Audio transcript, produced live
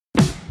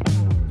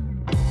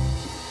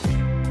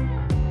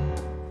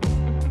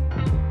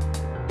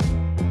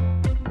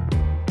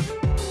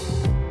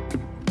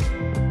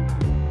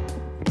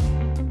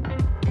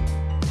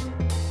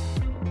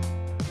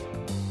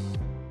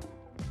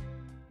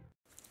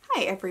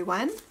Hi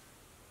everyone,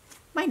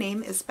 my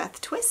name is Beth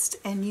Twist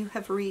and you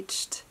have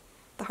reached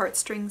the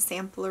Heartstring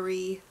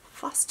Samplery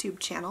FlossTube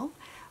channel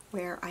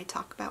where I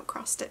talk about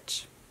cross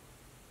stitch.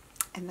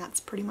 And that's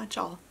pretty much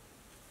all.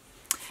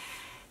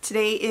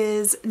 Today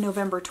is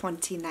November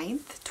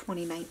 29th,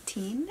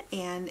 2019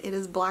 and it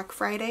is Black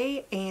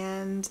Friday,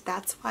 and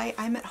that's why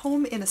I'm at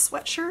home in a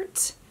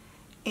sweatshirt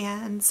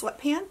and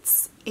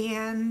sweatpants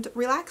and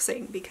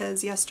relaxing,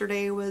 because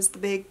yesterday was the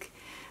big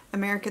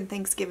American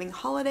Thanksgiving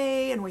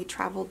holiday and we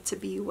traveled to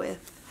be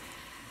with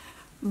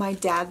my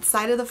dad's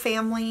side of the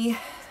family,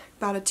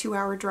 about a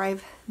 2-hour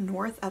drive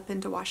north up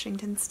into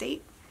Washington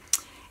State.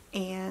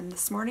 And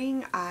this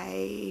morning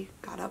I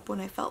got up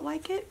when I felt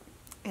like it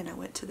and I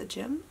went to the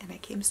gym and I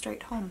came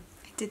straight home.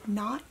 I did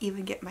not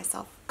even get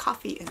myself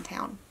coffee in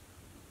town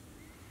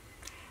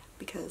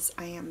because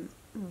I am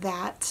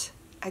that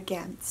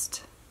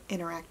against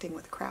interacting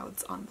with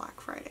crowds on Black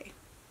Friday.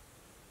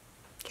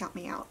 Count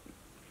me out.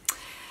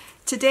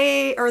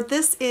 Today, or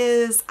this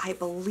is, I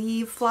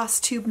believe,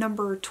 FlossTube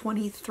number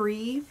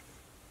 23.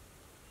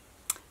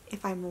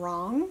 If I'm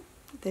wrong,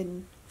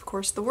 then of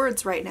course the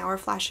words right now are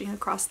flashing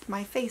across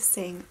my face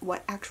saying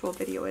what actual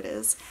video it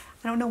is.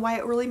 I don't know why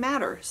it really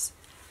matters.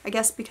 I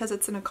guess because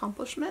it's an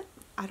accomplishment?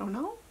 I don't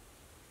know.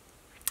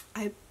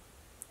 I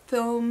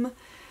film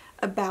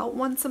about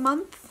once a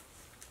month,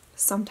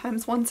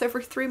 sometimes once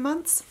every 3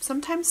 months,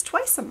 sometimes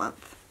twice a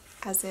month,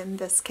 as in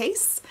this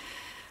case.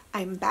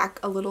 I'm back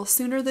a little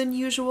sooner than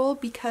usual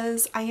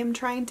because I am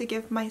trying to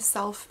give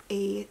myself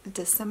a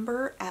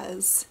December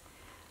as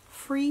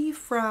free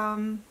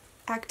from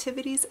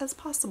activities as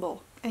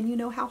possible, and you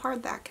know how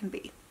hard that can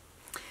be.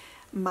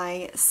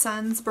 My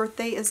son's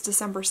birthday is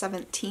December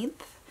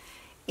 17th,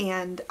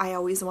 and I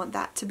always want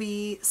that to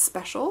be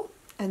special,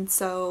 and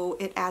so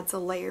it adds a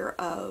layer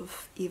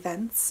of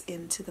events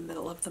into the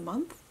middle of the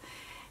month,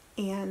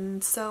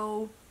 and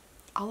so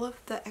all of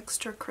the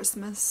extra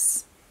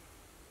Christmas,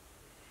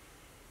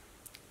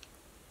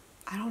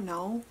 I don't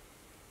know,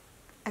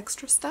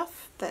 extra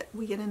stuff that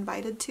we get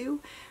invited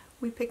to,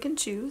 we pick and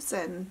choose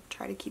and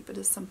try to keep it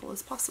as simple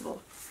as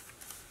possible.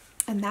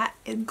 And that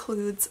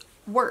includes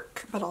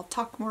work, but I'll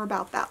talk more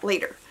about that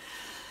later.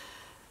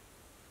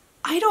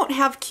 I don't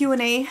have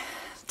Q&A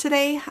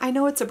today. I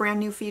know it's a brand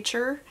new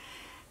feature,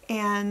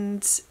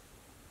 and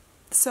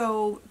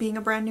so being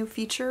a brand new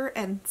feature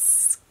and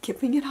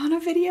skipping it on a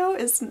video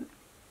is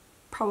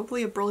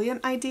probably a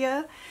brilliant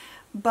idea.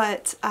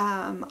 But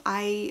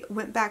I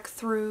went back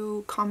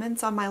through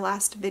comments on my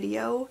last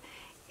video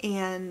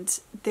and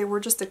there were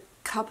just a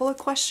couple of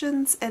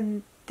questions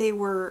and they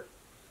were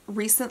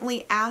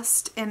recently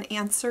asked and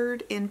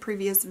answered in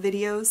previous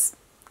videos,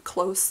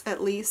 close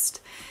at least,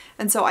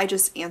 and so I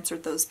just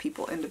answered those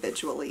people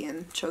individually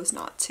and chose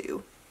not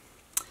to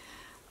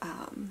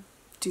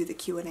do the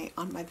Q&A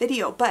on my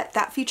video. But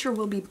that feature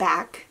will be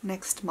back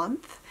next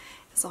month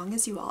as long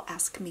as you all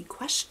ask me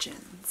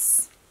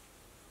questions.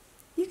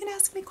 You can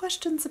ask me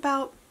questions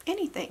about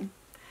anything.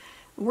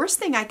 The worst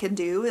thing I can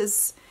do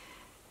is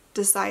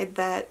decide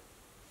that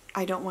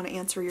I don't want to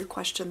answer your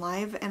question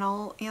live and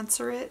I'll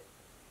answer it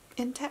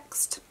in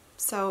text.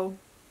 So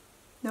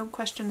no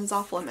question is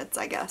off limits,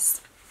 I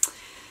guess.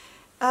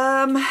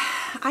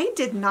 I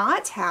did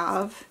not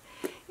have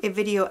a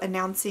video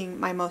announcing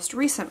my most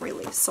recent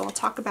release, so I'll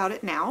talk about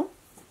it now.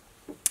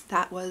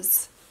 That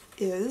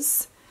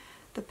is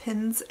the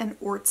Pins and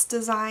Orts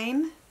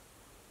design.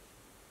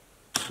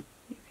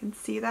 You can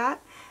see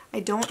that. I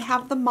don't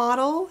have the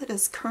model. It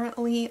is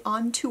currently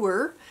on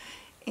tour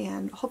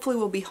and hopefully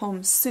will be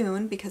home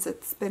soon because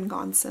it's been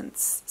gone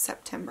since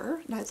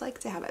September and I'd like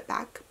to have it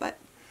back, but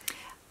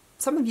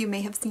some of you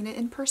may have seen it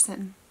in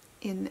person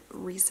in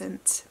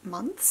recent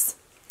months.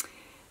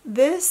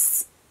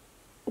 This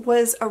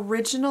was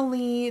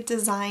originally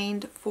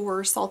designed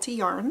for Salty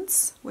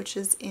Yarns, which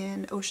is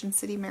in Ocean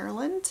City,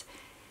 Maryland,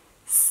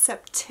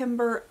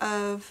 September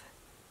of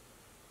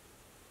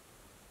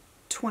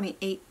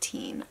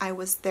 2018. I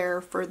was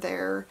there for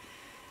their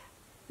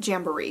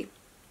jamboree,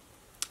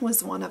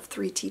 was one of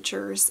 3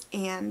 teachers,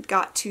 and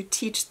got to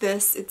teach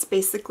this. It's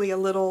basically a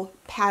little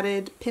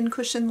padded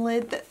pincushion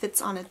lid that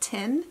fits on a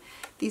tin.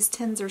 These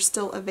tins are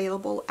still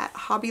available at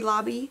Hobby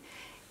Lobby,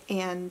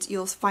 and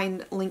you'll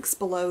find links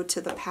below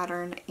to the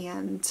pattern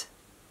and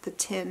the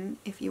tin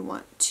if you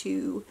want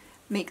to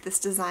make this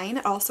design.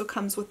 It also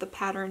comes with the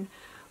pattern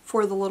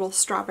for the little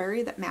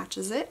strawberry that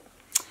matches it.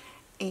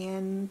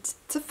 And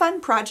it's a fun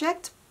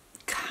project,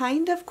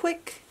 kind of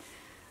quick.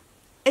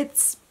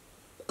 It's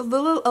a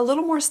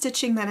little more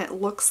stitching than it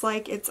looks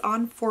like. It's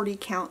on 40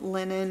 count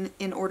linen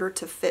in order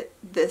to fit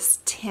this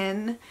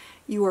tin.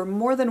 You are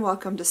more than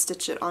welcome to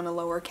stitch it on a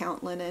lower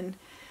count linen,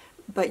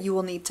 but you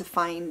will need to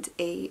find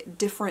a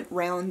different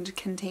round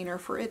container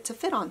for it to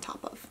fit on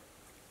top of,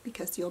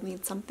 because you'll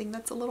need something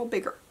that's a little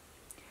bigger.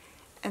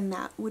 And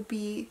that would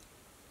be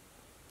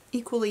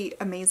equally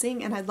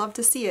amazing, and I'd love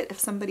to see it. If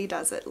somebody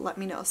does it, let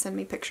me know, send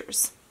me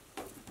pictures.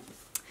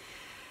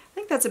 I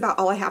think that's about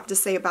all I have to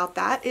say about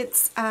that.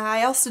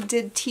 I also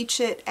did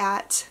teach it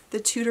at the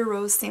Tudor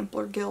Rose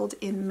Sampler Guild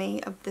in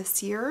May of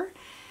this year.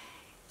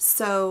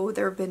 So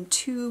there have been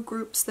 2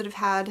 groups that have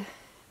had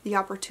the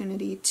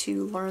opportunity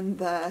to learn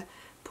the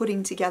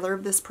putting together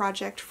of this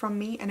project from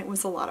me, and it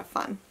was a lot of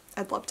fun.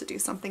 I'd love to do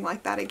something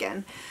like that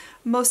again.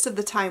 Most of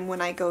the time when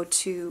I go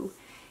to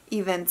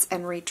events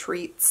and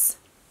retreats,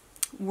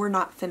 we're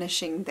not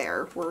finishing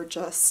there. We're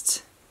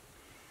just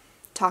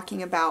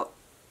talking about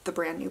the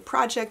brand new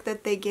project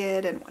that they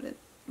get and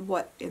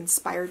what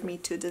inspired me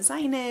to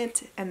design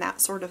it and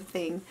that sort of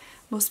thing.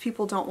 Most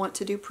people don't want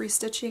to do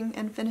pre-stitching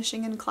and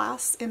finishing in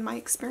class, in my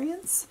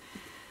experience.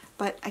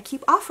 But I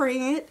keep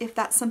offering it. If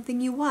that's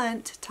something you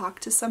want, talk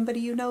to somebody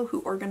you know who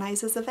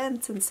organizes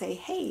events and say,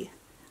 hey,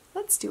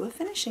 let's do a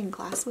finishing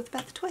class with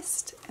Beth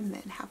Twist, and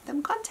then have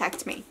them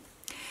contact me.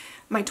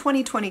 My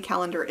 2020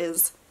 calendar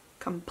is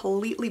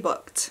completely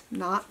booked,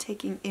 not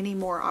taking any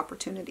more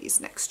opportunities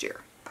next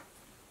year.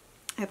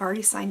 I've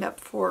already signed up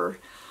for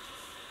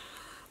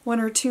 1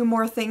 or 2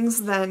 more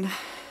things than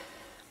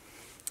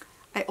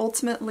I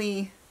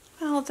ultimately,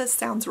 well, this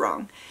sounds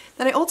wrong,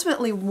 that I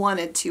ultimately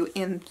wanted to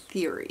in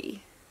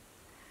theory,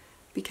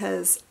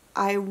 because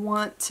I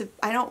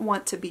don't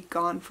want to be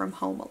gone from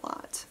home a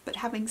lot. But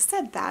having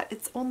said that,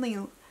 I'm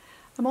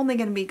only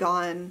going to be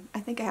gone, I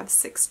think I have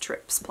 6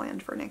 trips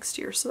planned for next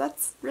year, so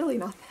that's really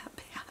not that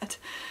bad.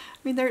 I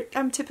mean,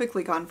 I'm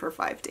typically gone for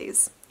 5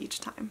 days each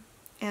time,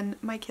 and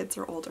my kids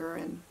are older,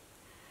 and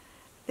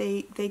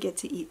they get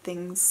to eat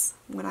things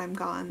when I'm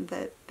gone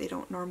that they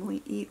don't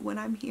normally eat when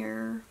I'm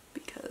here,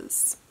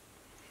 because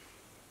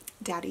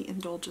Daddy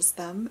indulges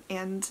them,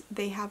 and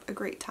they have a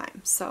great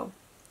time. So,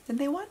 and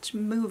they watch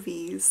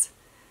movies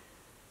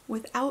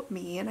without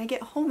me, and I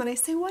get home and I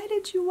say, why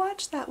did you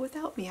watch that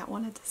without me? I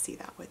wanted to see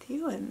that with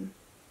you, and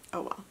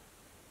oh well.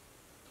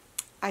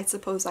 I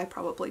suppose I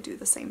probably do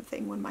the same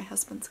thing when my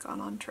husband's gone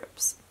on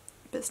trips,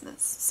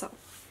 business, so.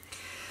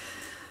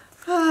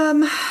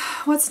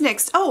 What's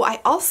next? Oh, I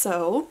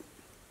also,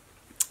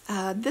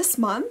 this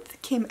month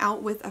came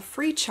out with a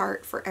free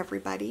chart for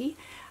everybody.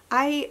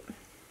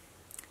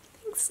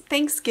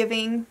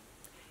 Thanksgiving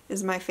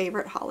is my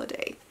favorite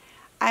holiday.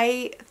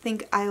 I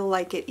think I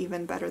like it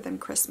even better than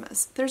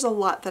Christmas. There's a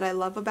lot that I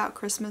love about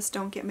Christmas,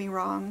 don't get me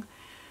wrong,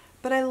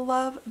 but I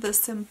love the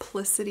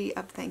simplicity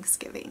of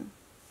Thanksgiving.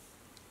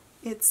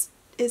 It's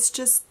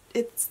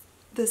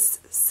this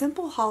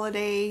simple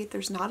holiday.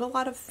 There's not a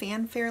lot of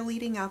fanfare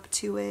leading up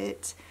to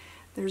it.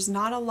 There's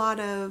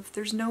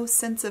no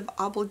sense of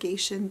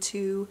obligation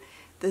to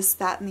this,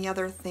 that, and the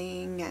other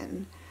thing,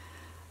 and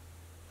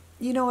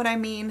you know what I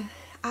mean?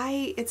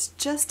 It's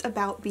just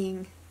about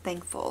being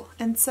thankful.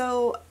 And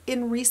so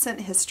in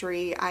recent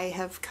history, I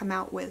have come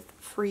out with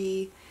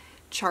free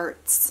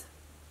charts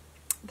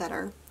that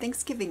are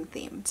Thanksgiving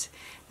themed.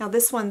 Now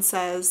this one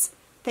says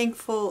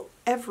thankful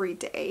every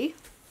day,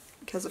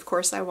 because of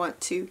course I want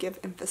to give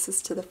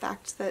emphasis to the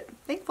fact that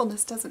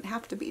thankfulness doesn't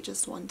have to be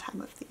just one time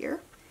of the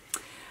year.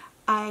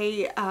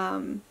 I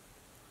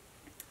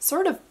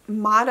sort of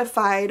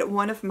modified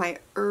one of my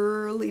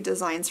early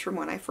designs from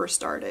when I first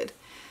started.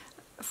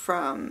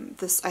 From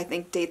this, I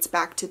think dates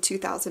back to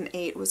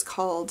 2008, was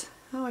called,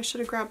 oh, I should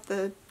have grabbed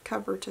the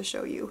cover to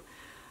show you.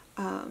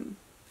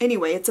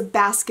 Anyway, it's a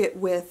basket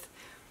with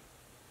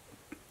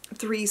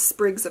 3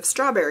 sprigs of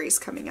strawberries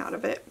coming out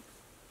of it.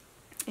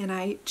 And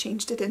I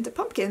changed it into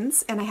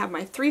pumpkins, and I have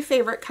my 3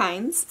 favorite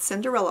kinds: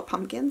 Cinderella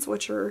pumpkins,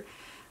 which are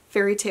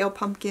fairy tale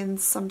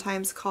pumpkins,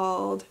 sometimes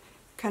called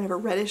kind of a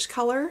reddish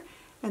color,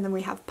 and then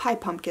we have pie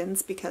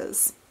pumpkins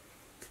because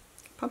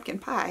pumpkin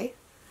pie,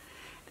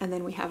 and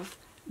then we have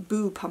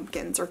Boo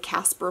pumpkins or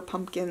Casper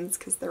pumpkins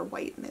because they're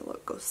white and they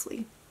look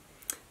ghostly.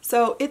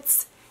 So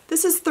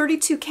this is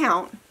 32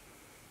 count,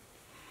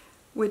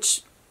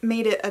 which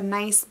made it a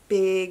nice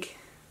big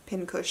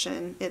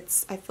pincushion.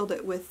 I filled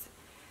it with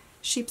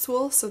sheep's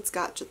wool, so it's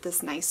got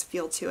this nice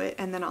feel to it.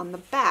 And then on the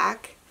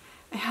back,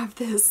 I have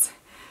this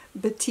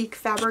batik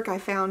fabric I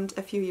found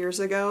a few years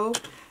ago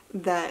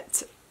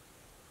that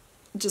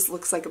just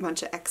looks like a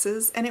bunch of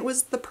X's, and it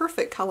was the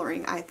perfect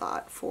coloring, I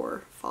thought,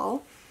 for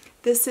fall.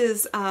 This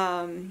is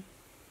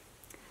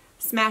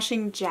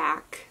Smashing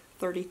Jack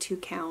 32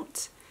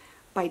 count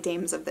by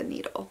Dames of the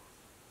Needle,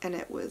 and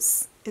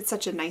it's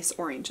such a nice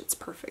orange, it's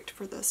perfect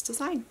for this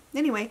design.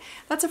 Anyway,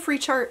 that's a free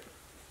chart.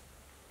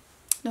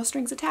 No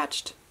strings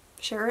attached.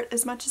 Share it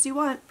as much as you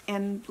want,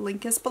 and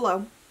link is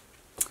below.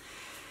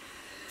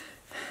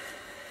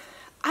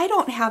 I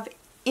don't have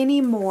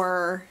any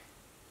more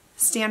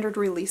standard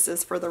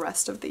releases for the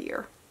rest of the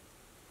year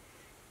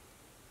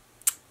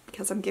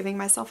because I'm giving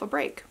myself a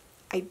break.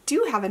 I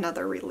do have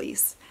another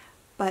release,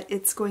 but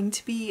it's going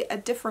to be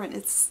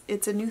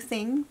it's a new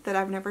thing that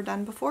I've never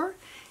done before,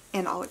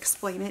 and I'll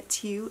explain it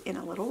to you in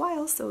a little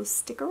while, so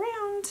stick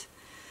around.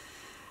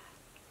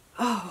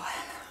 Oh,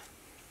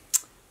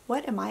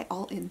 what am I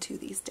all into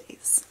these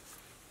days?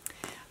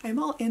 I'm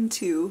all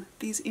into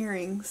these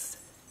earrings.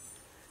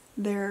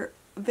 They're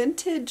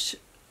vintage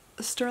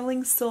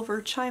sterling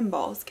silver chime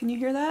balls. Can you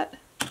hear that?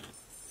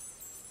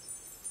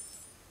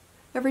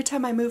 Every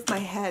time I move my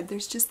head,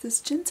 there's just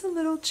this gentle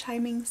little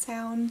chiming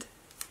sound.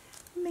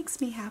 It makes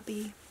me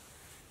happy.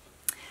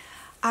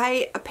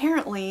 I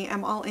apparently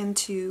am all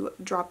into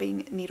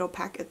dropping needle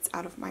packets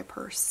out of my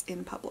purse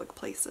in public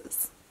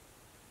places,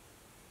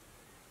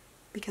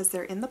 because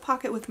they're in the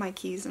pocket with my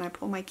keys and I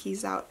pull my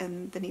keys out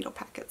and the needle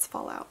packets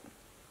fall out.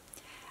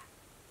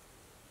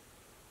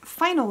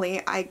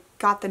 Finally, I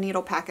got the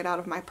needle packet out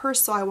of my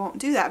purse, so I won't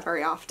do that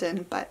very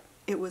often, but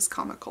it was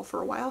comical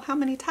for a while how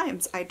many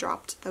times I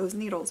dropped those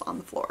needles on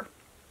the floor.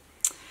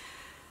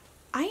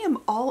 I am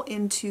all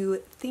into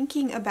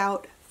thinking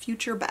about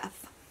future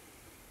Beth.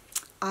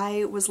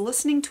 I was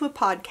listening to a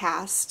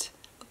podcast,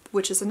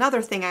 which is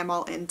another thing I'm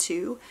all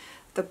into,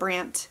 the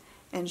Brant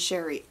and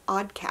Sherry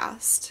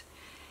Oddcast,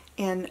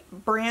 and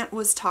Brant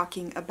was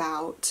talking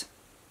about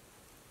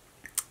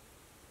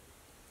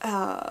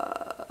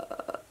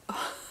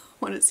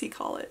what does he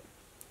call it?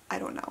 I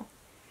don't know.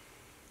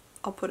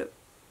 I'll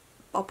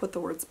put the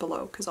words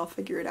below because I'll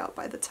figure it out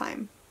by the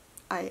time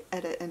I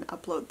edit and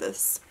upload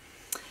this.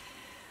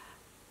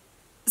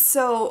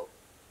 So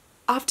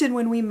often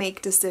when we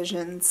make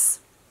decisions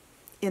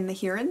in the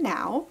here and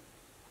now,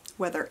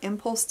 whether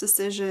impulse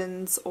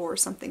decisions or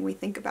something we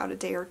think about a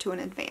day or two in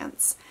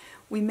advance,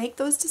 we make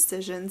those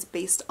decisions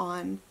based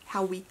on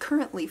how we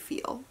currently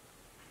feel.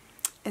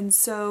 And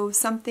so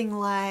something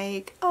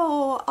like,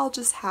 oh, I'll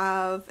just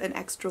have an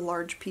extra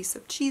large piece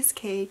of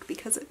cheesecake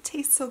because it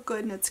tastes so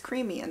good and it's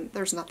creamy, and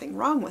there's nothing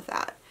wrong with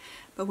that.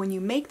 But when you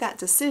make that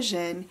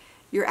decision,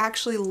 you're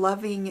actually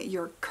loving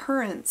your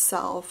current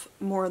self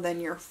more than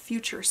your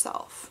future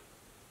self.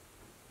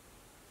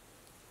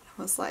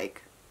 I was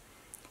like,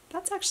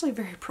 that's actually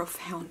very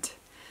profound.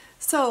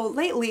 So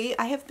lately,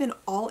 I have been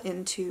all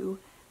into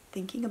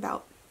thinking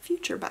about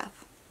future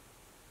Beth.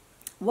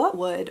 What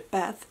would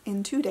Beth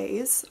in 2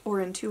 days,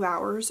 or in 2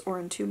 hours, or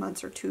in 2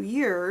 months, or 2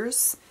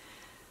 years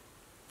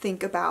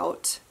think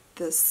about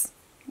this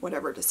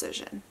whatever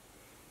decision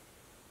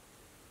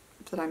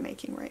that I'm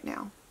making right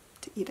now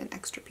to eat an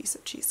extra piece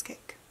of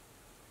cheesecake?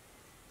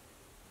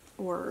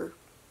 Or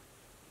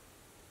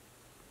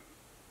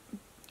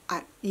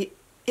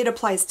it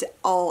applies to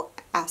all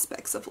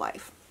aspects of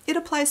life. It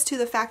applies to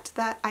the fact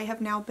that I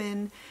have now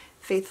been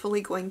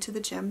faithfully going to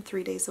the gym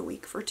 3 days a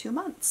week for 2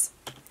 months.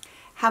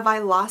 Have I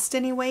lost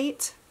any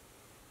weight?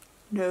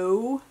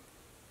 No.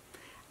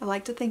 I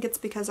like to think it's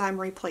because I'm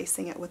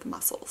replacing it with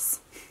muscles.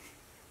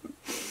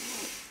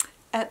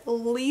 At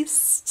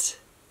least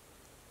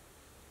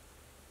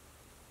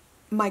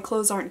my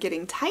clothes aren't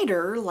getting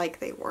tighter like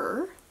they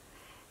were,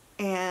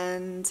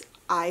 and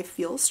I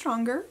feel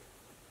stronger,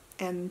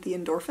 and the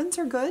endorphins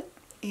are good,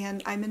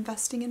 and I'm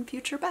investing in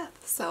future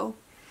Beth. So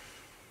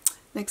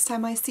next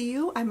time I see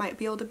you, I might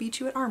be able to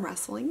beat you at arm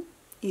wrestling,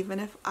 even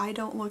if I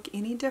don't look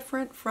any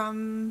different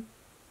from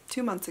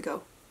 2 months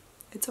ago.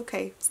 It's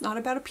okay. It's not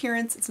about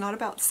appearance. It's not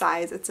about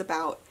size. It's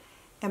about,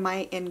 am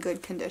I in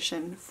good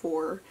condition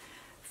for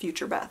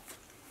future Beth?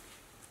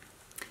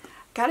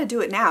 Gotta do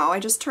it now. I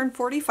just turned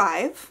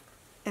 45,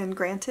 and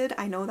granted,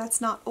 I know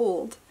that's not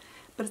old,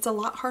 but it's a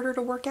lot harder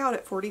to work out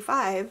at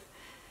 45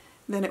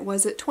 than it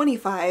was at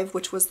 25,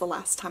 which was the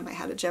last time I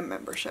had a gym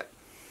membership.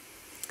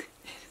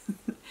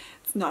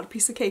 It's not a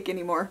piece of cake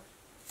anymore.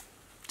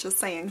 Just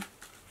saying.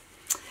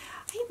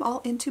 I am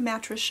all into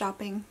mattress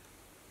shopping.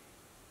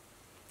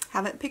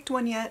 Haven't picked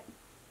one yet.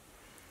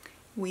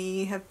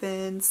 We have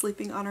been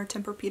sleeping on our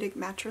Tempur-Pedic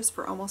mattress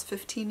for almost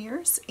 15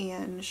 years,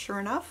 and sure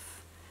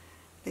enough,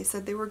 they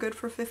said they were good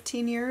for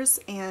 15 years,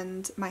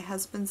 and my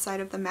husband's side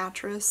of the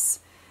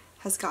mattress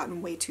has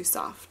gotten way too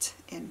soft,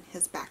 and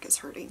his back is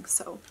hurting,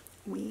 so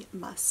we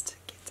must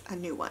get a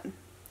new one.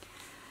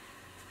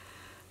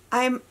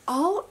 I'm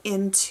all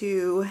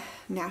into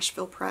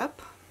Nashville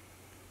prep.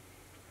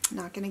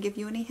 Not going to give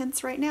you any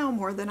hints right now,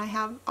 more than I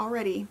have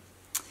already.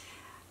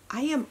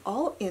 I am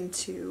all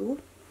into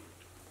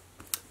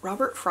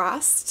Robert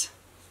Frost.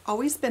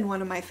 Always been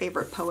one of my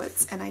favorite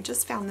poets, and I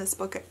just found this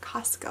book at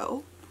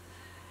Costco.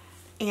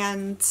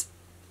 And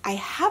I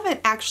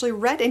haven't actually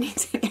read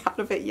anything out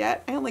of it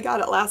yet. I only got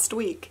it last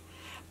week.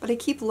 But I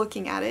keep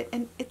looking at it,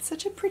 and it's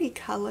such a pretty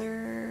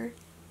color.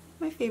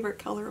 My favorite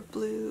color of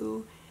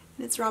blue.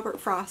 And it's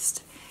Robert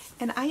Frost.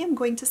 And I am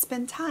going to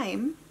spend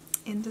time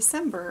in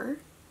December,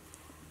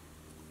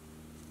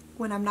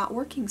 when I'm not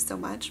working so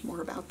much,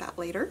 more about that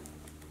later,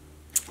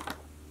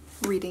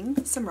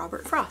 reading some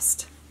Robert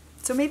Frost.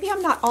 So maybe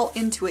I'm not all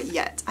into it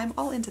yet. I'm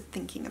all into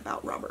thinking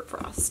about Robert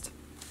Frost.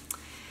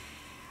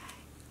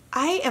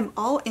 I am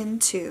all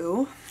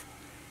into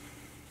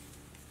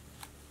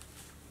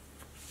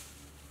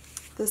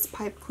this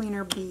pipe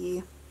cleaner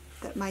bee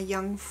that my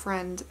young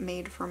friend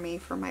made for me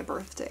for my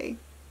birthday.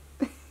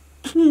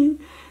 Isn't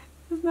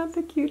that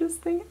the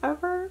cutest thing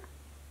ever?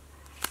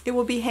 It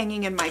will be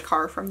hanging in my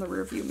car from the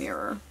rearview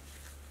mirror.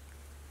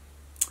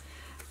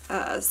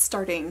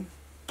 Starting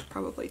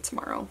probably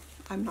tomorrow.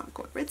 I'm not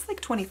going, it's like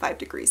 25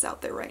 degrees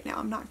out there right now.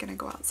 I'm not going to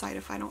go outside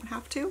if I don't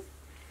have to.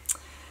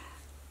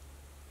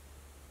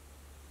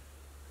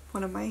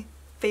 One of my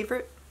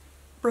favorite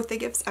birthday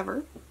gifts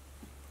ever.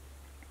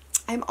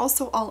 I'm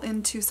also all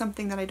into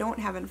something that I don't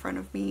have in front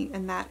of me,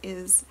 and that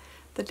is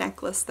the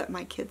necklace that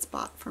my kids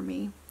bought for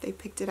me. They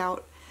picked it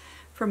out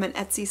from an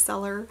Etsy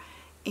seller,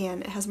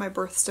 and it has my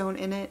birthstone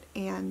in it,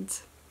 and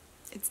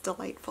it's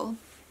delightful.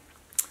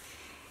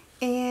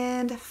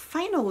 And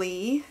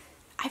finally,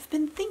 I've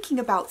been thinking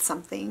about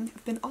something.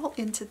 I've been all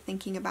into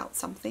thinking about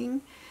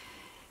something,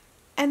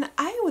 and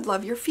I would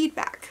love your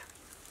feedback.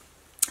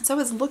 So I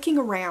was looking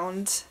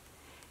around,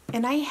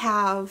 and I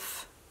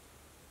have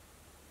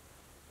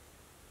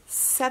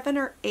 7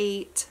 or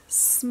 8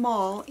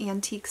 small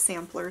antique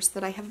samplers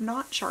that I have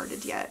not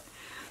charted yet.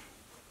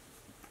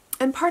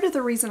 And part of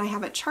the reason I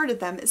haven't charted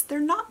them is they're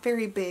not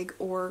very big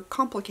or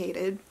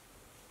complicated.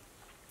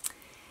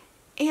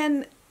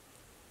 And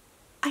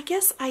I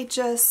guess I've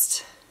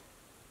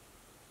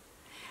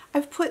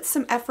put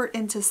some effort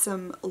into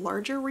some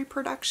larger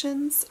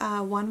reproductions.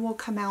 One will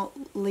come out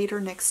later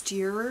next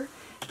year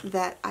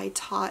that I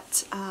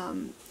taught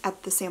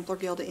at the Sampler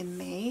Guild in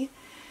May.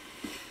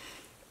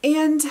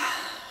 And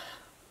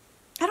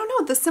I don't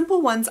know, the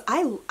simple ones,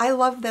 I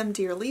love them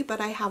dearly, but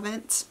I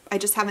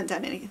just haven't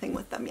done anything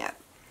with them yet.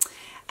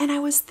 And I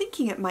was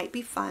thinking it might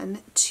be fun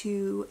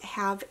to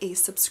have a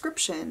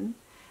subscription,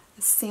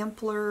 a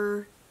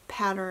sampler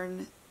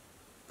pattern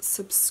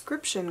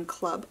subscription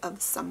club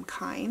of some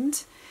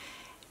kind.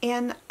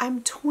 And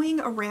I'm toying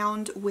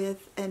around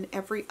with an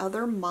every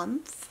other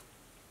month.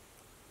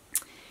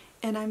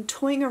 And I'm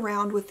toying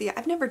around with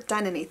I've never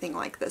done anything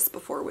like this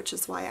before, which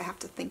is why I have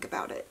to think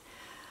about it.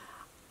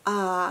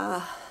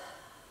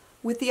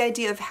 With the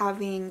idea of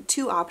having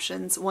 2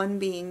 options, one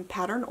being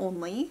pattern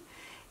only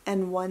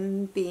and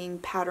one being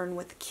pattern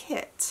with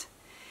kit.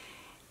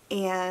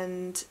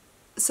 And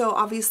so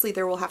obviously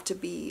there will have to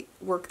be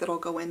work that'll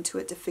go into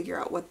it to figure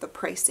out what the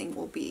pricing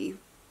will be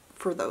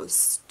for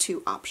those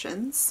 2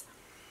 options.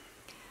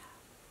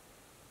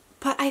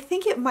 But I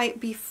think it might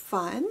be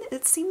fun.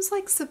 It seems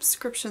like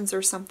subscriptions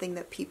are something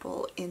that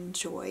people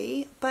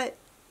enjoy, but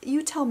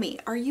you tell me,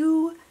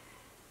 do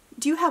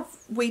you have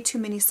way too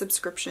many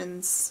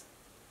subscriptions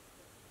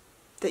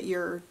that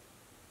you're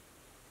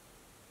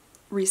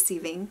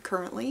receiving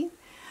currently?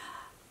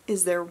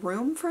 Is there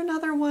room for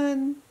another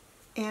one?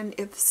 And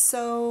if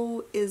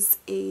so, is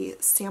a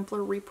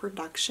sampler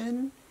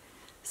reproduction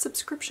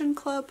subscription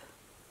club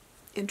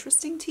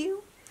interesting to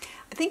you?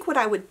 I think what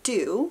I would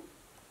do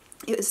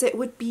is it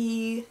would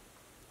be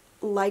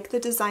like the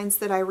designs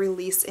that I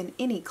release in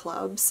any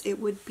clubs. It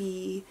would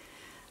be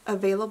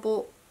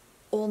available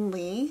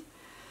only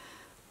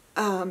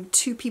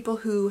to people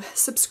who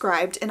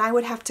subscribed, and I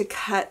would have to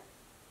cut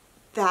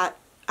that.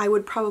 I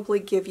would probably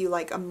give you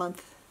like a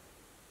month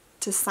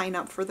to sign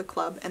up for the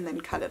club and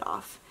then cut it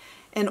off.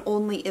 And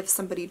only if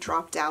somebody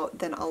dropped out,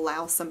 then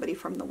allow somebody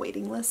from the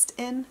waiting list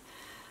in.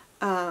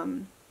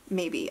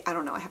 Maybe, I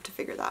don't know, I have to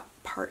figure that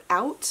part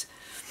out.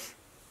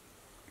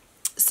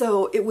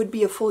 So it would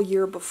be a full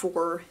year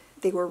before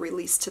they were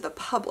released to the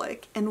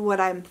public. And what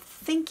I'm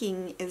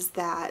thinking is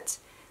that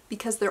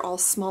because they're all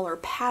smaller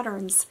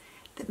patterns,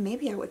 that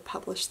maybe I would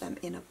publish them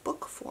in a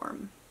book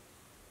form.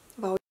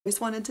 I've always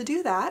wanted to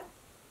do that.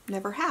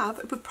 Never have.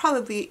 It would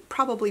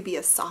probably be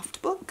a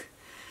soft book,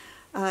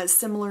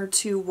 similar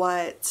to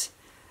what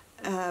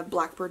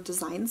Blackbird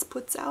Designs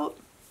puts out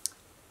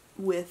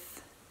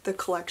with the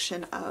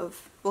collection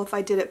of, well, if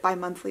I did it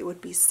bi-monthly, it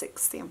would be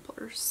 6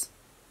 samplers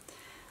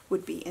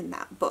would be in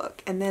that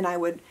book. And then I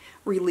would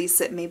release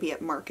it maybe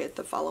at market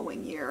the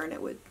following year, and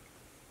it would,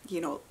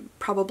 you know,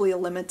 probably a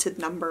limited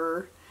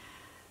number.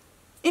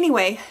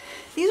 Anyway,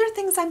 these are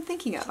things I'm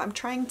thinking of. I'm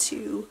trying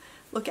to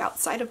look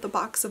outside of the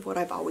box of what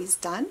I've always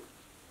done.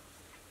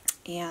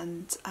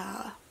 And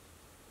I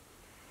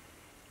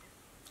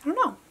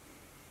don't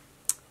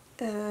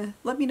know.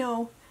 Let me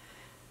know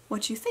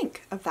what you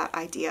think of that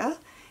idea.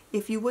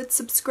 If you would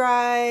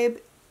subscribe,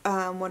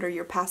 what are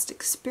your past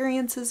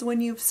experiences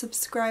when you've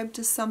subscribed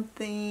to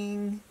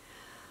something?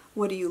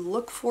 What do you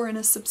look for in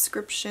a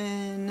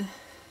subscription?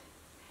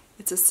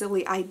 It's a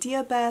silly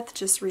idea, Beth.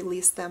 Just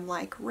release them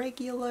like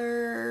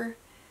regular.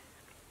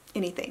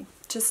 Anything.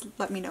 Just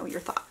let me know your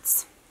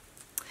thoughts.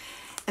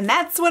 And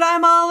that's what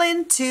I'm all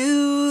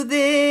into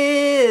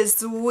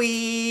this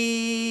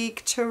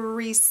week,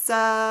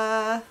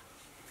 Teresa.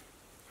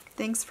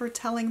 Thanks for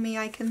telling me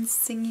I can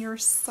sing your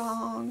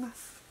song.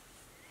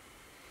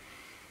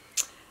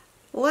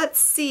 Let's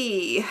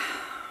see.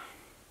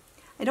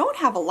 I don't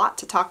have a lot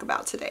to talk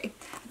about today.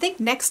 I think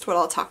next what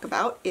I'll talk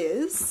about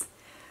is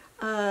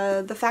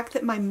the fact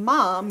that my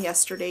mom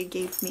yesterday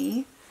gave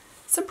me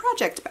some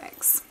project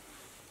bags.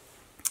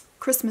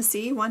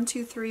 Christmassy, 1,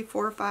 2, 3,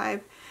 4,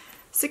 5,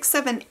 6,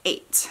 7,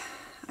 8.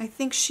 I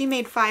think she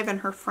made 5 and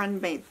her friend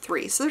made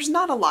 3. So there's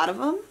not a lot of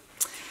them.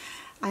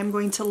 I'm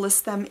going to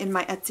list them in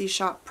my Etsy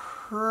shop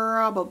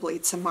probably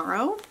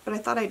tomorrow, but I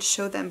thought I'd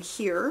show them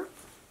here.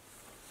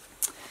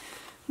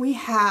 We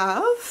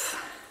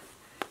have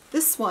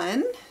this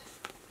one,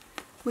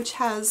 which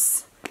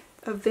has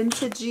a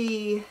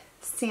vintagey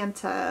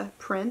Santa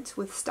print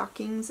with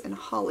stockings and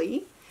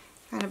holly,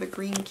 kind of a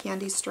green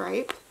candy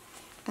stripe,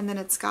 and then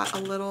it's got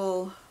a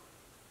little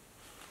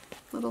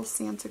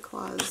Santa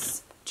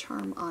Claus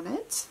charm on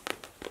it.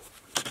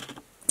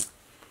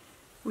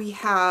 We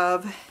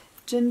have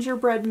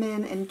gingerbread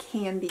men and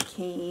candy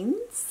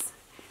canes,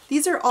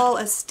 These are all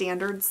a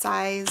standard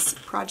size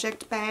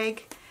project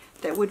bag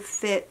that would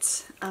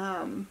fit,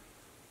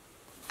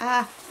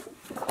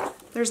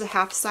 there's a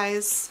half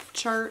size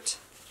chart,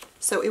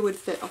 so it would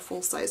fit a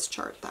full size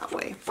chart that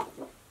way.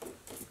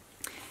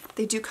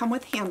 They do come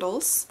with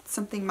handles,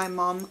 something my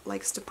mom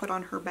likes to put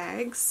on her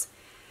bags.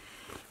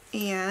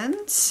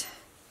 And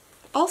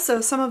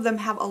also some of them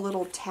have a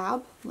little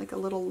tab, like a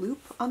little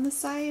loop on the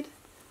side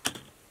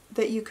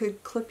that you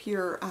could clip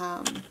your,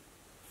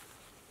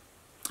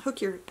 hook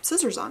your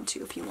scissors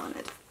onto if you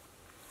wanted.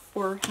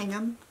 Or hang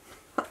them.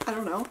 I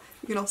don't know.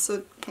 You can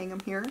also hang them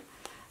here.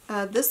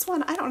 This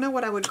one, I don't know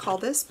what I would call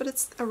this, but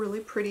it's a really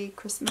pretty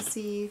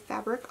Christmassy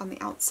fabric on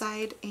the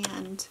outside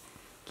and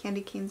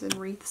candy canes and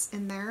wreaths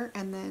in there.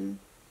 And then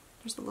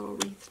there's a little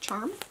wreath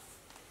charm.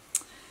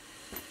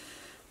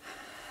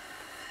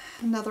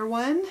 Another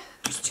one.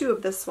 There's two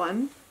of this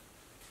one.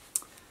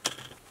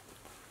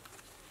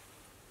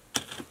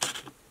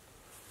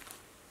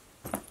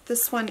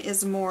 This one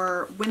is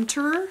more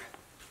winter,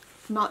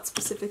 not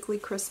specifically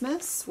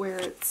Christmas, where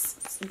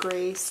it's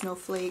gray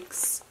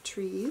snowflakes,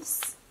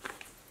 trees.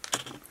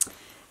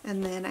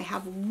 And then I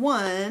have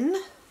one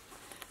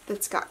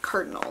that's got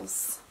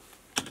cardinals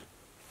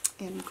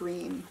and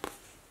green.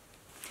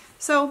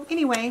 So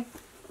anyway,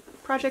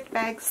 project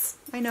bags,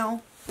 I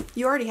know,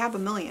 you already have a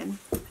million.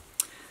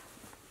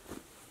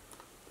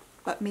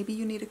 But maybe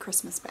you need a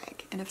Christmas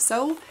bag. And if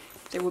so,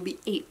 there will be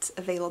 8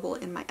 available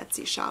in my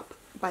Etsy shop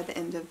by the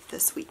end of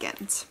this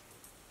weekend.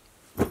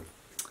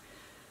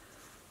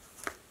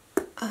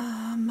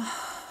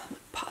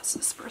 Pause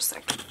this for a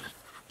second.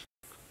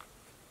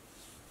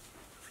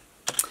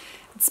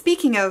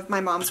 Speaking of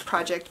my mom's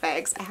project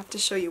bags, I have to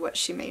show you what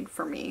she made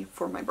for me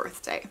for my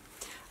birthday.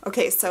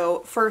 Okay, so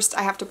first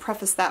I have to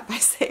preface that by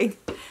saying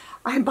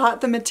I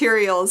bought the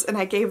materials and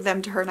I gave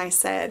them to her and I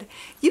said,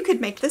 you could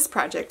make this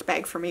project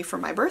bag for me for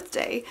my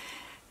birthday.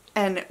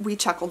 And we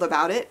chuckled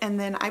about it, and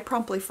then I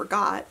promptly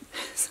forgot.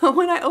 So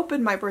when I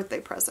opened my birthday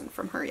present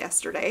from her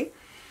yesterday,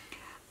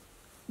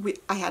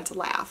 I had to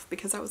laugh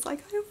because I was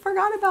like, I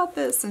forgot about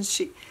this. And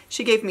she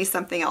gave me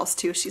something else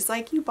too. She's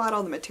like, you bought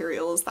all the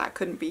materials. That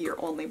couldn't be your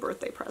only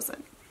birthday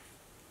present.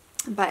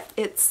 But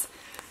it's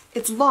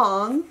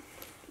long,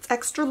 it's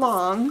extra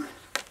long,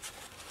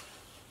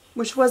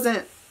 which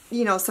wasn't,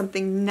 you know,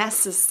 something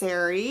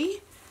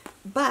necessary,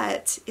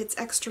 but it's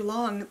extra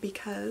long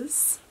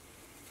because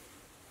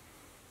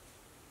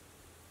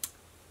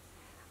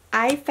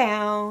I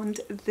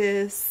found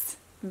this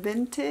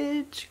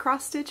vintage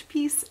cross-stitch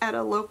piece at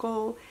a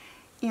local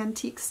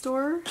antique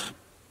store.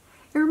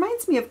 It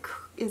reminds me of,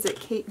 is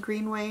it Kate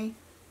Greenway?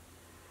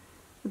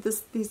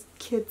 With these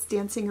kids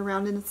dancing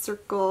around in a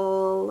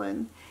circle,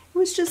 and it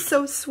was just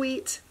so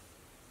sweet.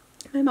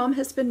 My mom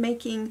has been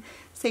making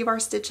Save Our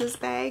Stitches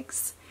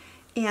bags,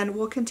 and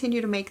we'll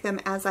continue to make them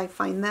as I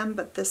find them,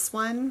 but this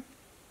one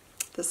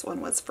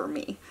was for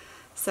me.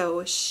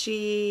 So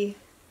this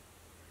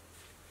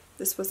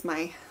was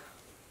my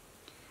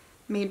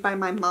made by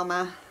my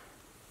mama,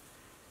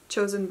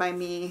 chosen by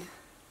me,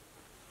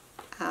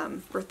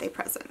 birthday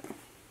present.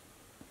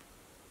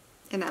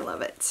 And I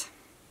love it.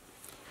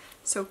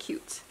 So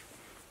cute.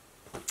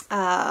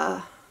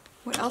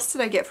 What else did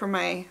I get for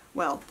my,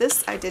 well,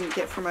 this I didn't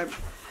get for my,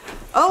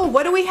 oh,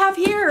 what do we have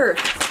here?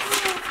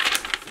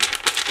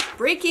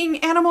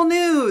 Breaking animal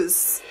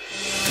news.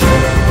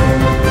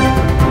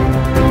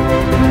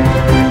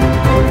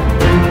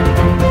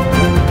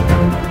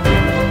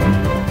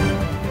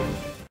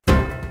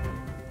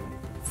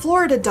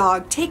 Florida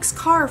dog takes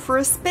car for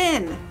a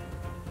spin.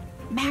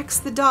 Max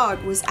the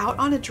dog was out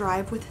on a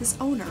drive with his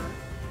owner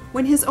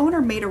when his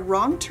owner made a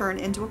wrong turn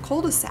into a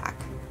cul-de-sac.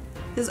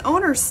 His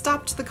owner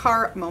stopped the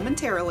car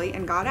momentarily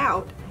and got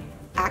out,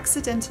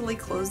 accidentally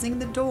closing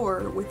the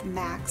door with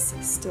Max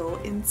still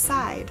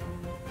inside.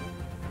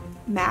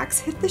 Max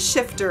hit the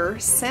shifter,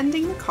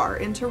 sending the car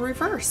into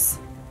reverse.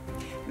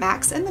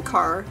 Max and the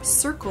car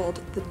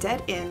circled the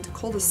dead-end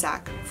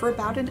cul-de-sac for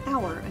about an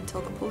hour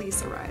until the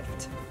police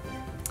arrived.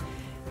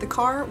 The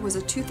car was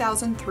a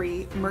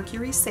 2003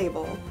 Mercury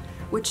Sable,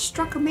 which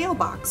struck a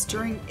mailbox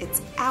during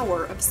its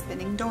hour of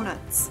spinning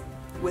donuts,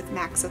 with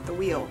Max at the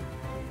wheel.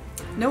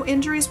 No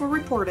injuries were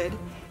reported,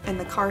 and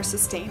the car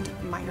sustained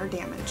minor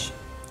damage.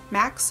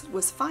 Max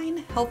was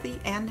fine, healthy,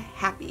 and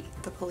happy,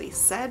 the police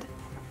said.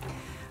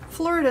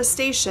 Florida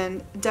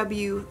station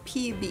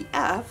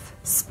WPBF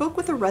spoke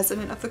with a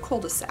resident of the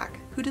cul-de-sac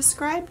who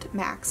described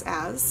Max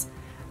as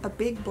a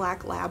big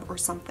black lab or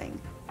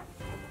something.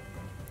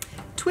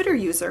 Twitter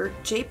user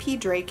JP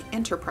Drake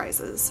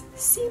Enterprises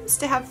seems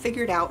to have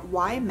figured out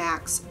why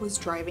Max was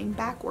driving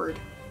backward.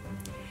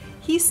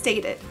 He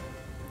stated,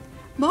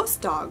 "Most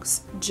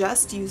dogs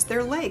just use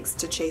their legs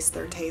to chase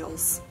their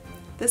tails.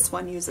 This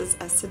one uses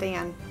a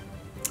sedan.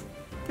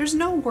 There's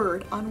no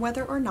word on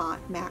whether or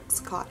not Max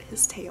caught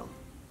his tail."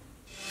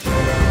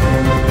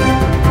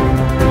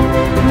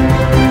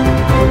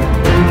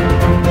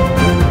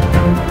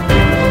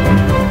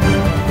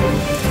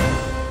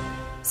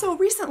 So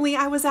recently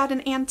I was at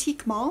an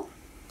antique mall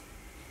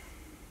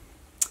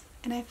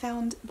and I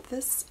found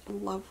this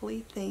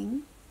lovely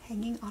thing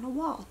hanging on a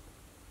wall.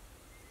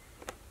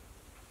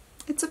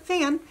 It's a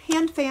fan,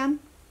 hand fan,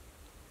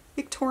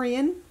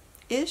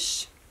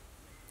 Victorian-ish.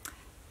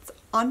 It's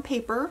on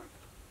paper.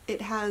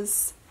 It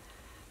has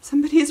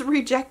somebody's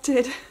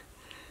rejected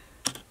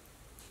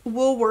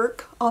wool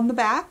work on the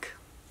back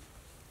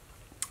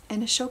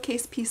and a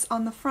showcase piece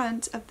on the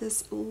front of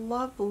this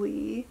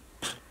lovely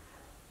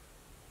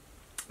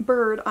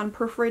bird on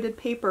perforated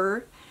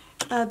paper.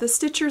 The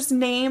stitcher's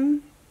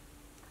name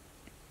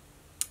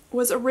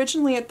was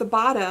originally at the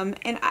bottom,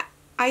 and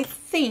I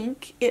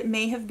think it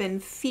may have been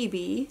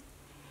Phoebe,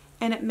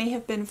 and it may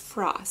have been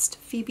Frost,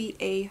 Phoebe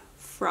A.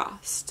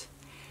 Frost.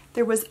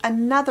 There was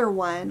another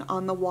one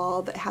on the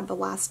wall that had the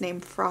last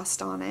name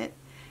Frost on it,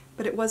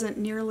 but it wasn't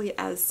nearly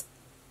as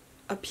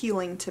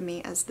appealing to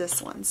me as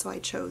this one, so I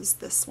chose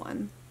this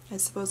one. I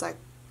suppose I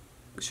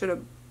should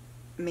have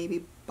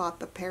maybe bought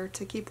the pair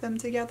to keep them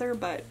together,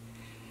 but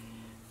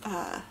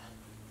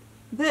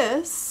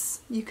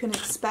this you can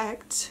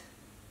expect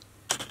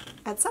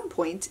at some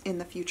point in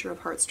the future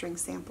of Heartstring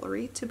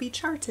Samplery to be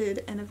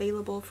charted and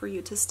available for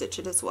you to stitch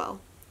it as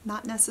well.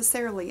 Not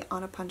necessarily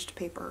on a punched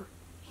paper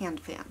hand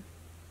fan.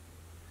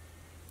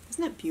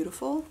 Isn't it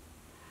beautiful?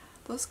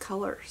 Those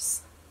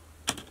colors.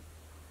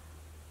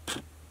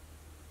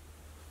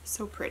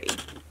 So pretty.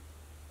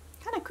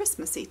 Kind of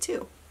Christmassy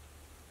too.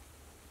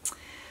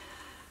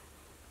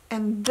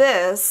 And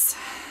this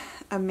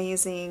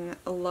amazing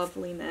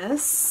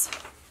loveliness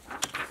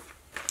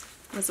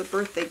was a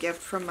birthday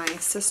gift from my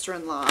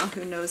sister-in-law,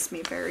 who knows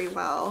me very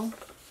well.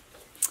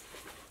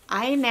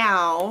 I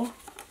now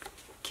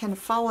can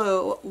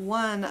follow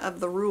one of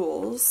the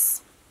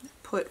rules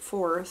put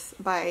forth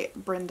by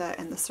Brenda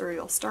and the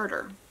Cereal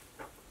Starter,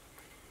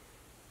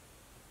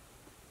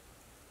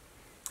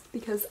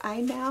 because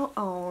I now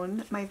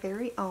own my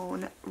very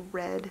own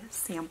red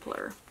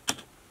sampler.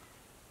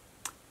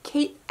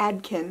 Kate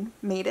Adkin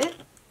made it.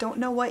 Don't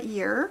know what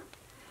year,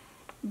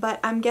 but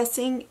I'm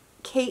guessing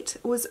Kate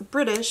was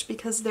British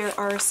because there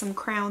are some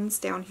crowns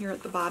down here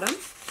at the bottom.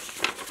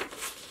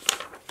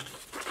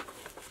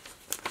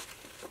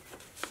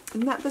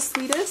 Isn't that the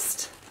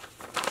sweetest?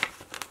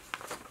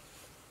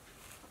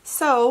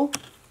 So,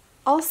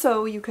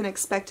 also you can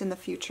expect in the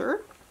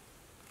future,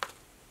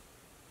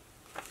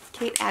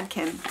 Kate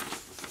Adkin.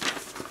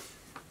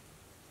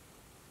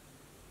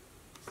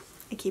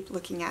 I keep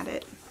looking at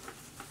it.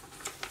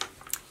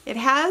 It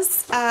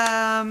has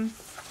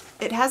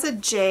a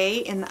J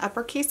in the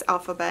uppercase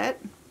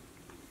alphabet,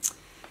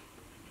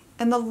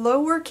 and the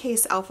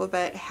lowercase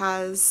alphabet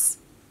has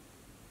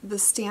the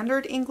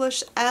standard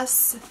English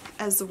S,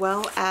 as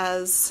well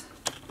as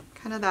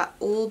kind of that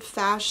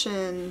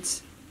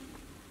old-fashioned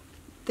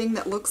thing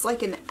that looks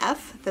like an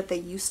F that they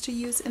used to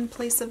use in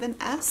place of an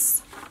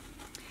S,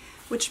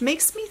 which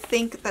makes me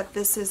think that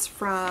this is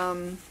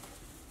from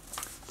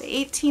the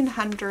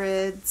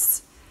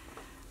 1800s,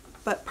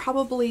 but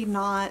probably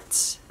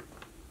not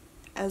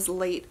as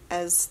late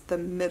as the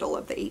middle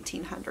of the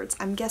 1800s.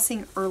 I'm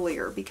guessing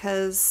earlier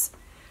because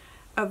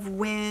of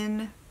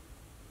when,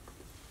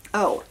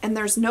 oh, and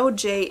there's no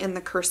J in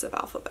the cursive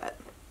alphabet.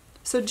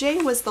 So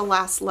J was the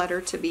last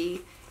letter to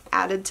be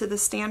added to the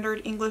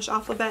standard English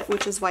alphabet,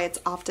 which is why it's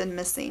often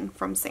missing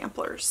from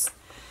samplers.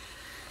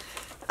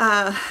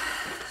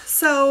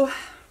 So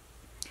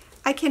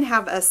I can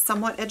have a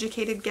somewhat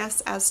educated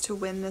guess as to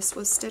when this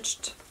was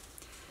stitched,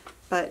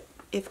 but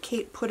if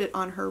Kate put it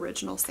on her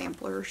original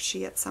sampler,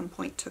 she at some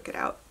point took it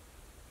out,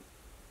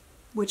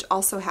 which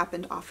also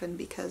happened often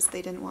because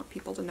they didn't want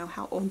people to know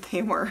how old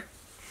they were.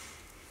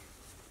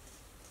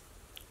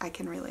 I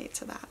can relate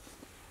to that.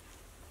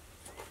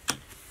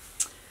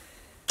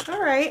 All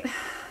right,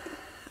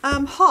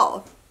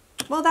 haul.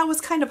 Well, that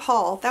was kind of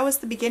haul. That was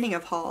the beginning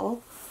of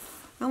haul.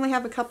 I only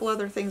have a couple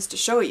other things to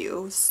show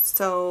you,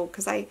 so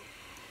because I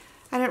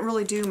didn't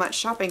really do much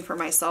shopping for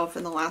myself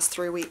in the last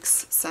 3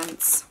 weeks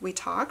since we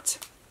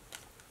talked.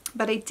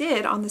 But I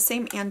did, on the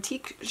same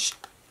antique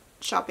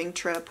shopping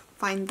trip,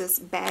 find this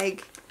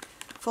bag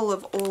full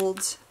of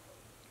old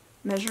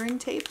measuring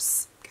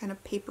tapes, kind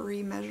of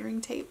papery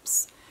measuring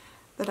tapes,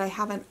 that I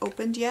haven't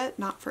opened yet,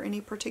 not for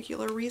any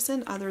particular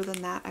reason other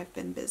than that I've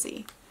been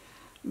busy.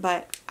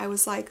 But I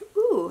was like,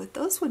 ooh,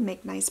 those would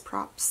make nice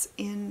props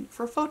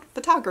for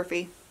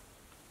photography,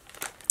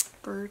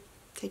 for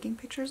taking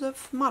pictures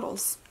of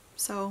models.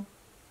 So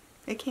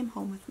it came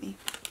home with me.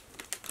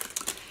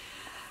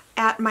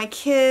 At my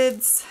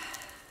kids',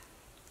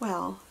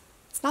 well,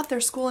 it's not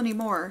their school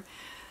anymore.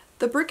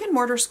 The brick and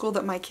mortar school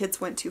that my kids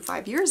went to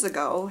 5 years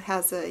ago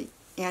has an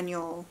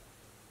annual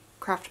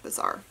craft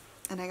bazaar,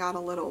 and I got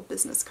a little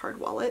business card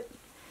wallet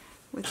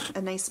with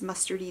a nice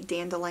mustardy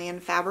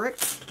dandelion fabric,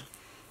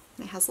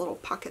 and it has little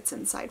pockets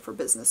inside for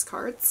business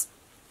cards.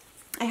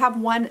 I have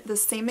one the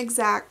same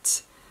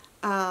exact,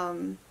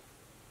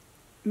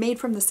 made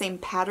from the same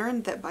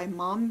pattern that my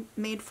mom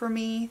made for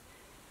me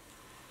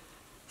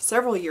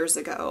several years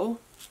ago,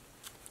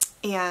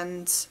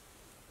 and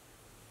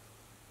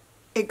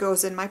it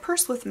goes in my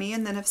purse with me,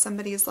 and then if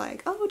somebody's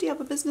like, oh, do you have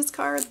a business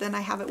card, then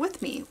I have it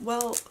with me.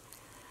 Well,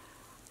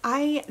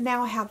 I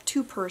now have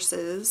 2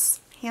 purses,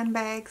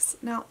 handbags.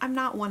 Now, I'm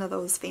not one of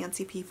those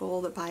fancy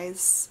people that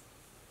buys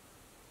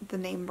the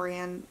name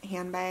brand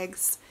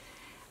handbags.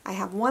 I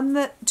have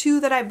two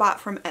that I bought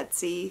from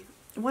Etsy.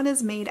 One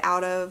is made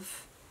out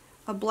of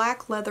a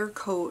black leather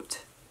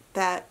coat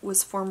that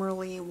was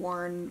formerly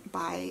worn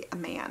by a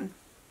man.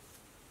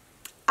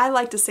 I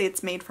like to say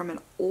it's made from an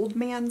old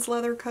man's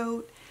leather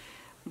coat,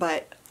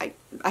 but I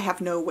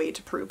have no way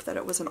to prove that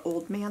it was an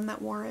old man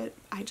that wore it.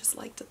 I just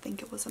like to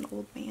think it was an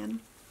old man.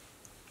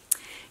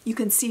 You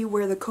can see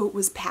where the coat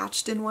was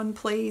patched in one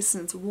place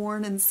and it's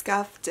worn and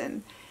scuffed,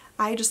 and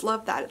I just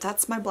love that.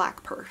 That's my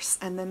black purse.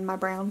 And then my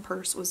brown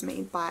purse was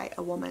made by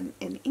a woman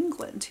in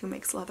England who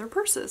makes leather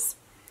purses.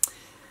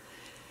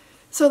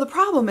 So the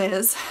problem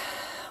is,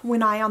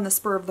 when I, on the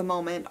spur of the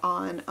moment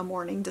on a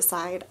morning,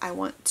 decide I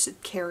want to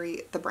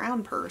carry the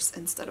brown purse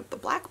instead of the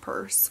black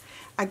purse,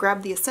 I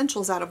grab the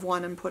essentials out of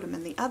one and put them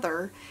in the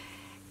other.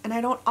 And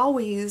I don't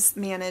always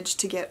manage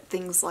to get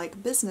things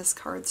like business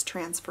cards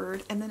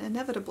transferred, and then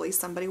inevitably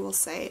somebody will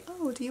say,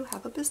 "Oh, do you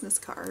have a business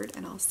card?"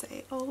 And I'll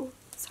say, "Oh,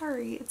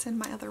 sorry, it's in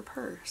my other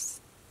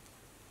purse,"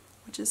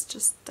 which is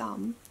just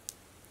dumb.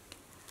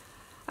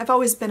 I've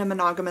always been a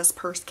monogamous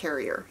purse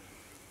carrier.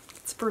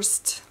 It's the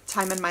first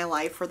time in my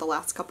life for the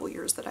last couple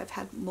years that I've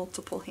had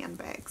multiple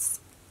handbags.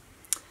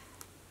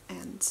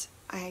 And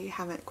I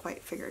haven't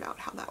quite figured out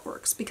how that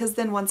works, because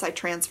then once I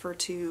transfer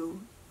to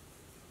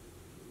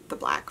the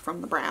black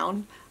from the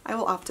brown, I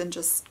will often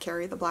just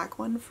carry the black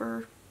one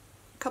for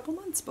a couple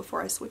months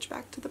before I switch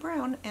back to the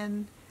brown,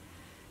 and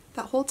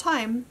that whole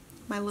time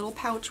my little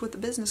pouch with the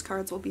business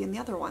cards will be in the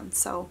other one.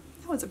 So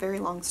that was a very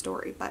long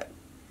story, but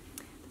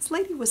this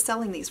lady was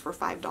selling these for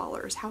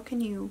 $5. How can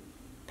you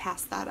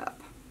pass that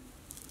up?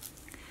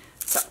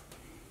 So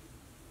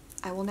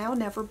I will now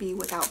never be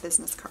without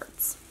business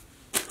cards,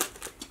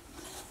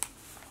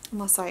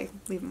 unless I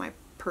leave my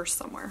purse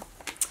somewhere.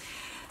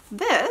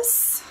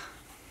 This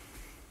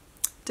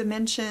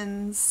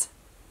Dimensions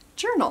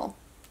journal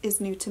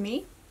is new to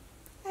me.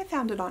 I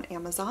found it on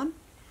Amazon.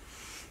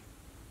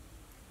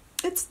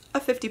 It's a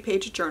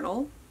 50-page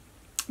journal,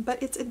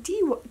 but it's a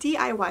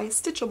DIY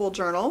stitchable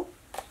journal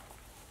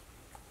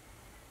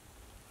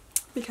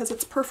because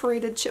it's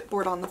perforated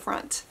chipboard on the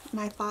front, and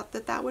I thought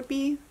that that would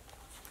be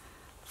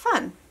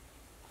fun.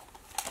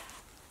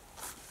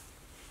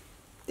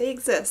 They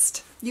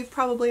exist. You've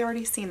probably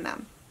already seen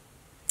them.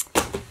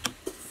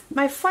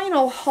 My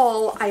final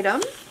haul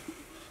item,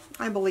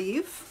 I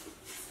believe,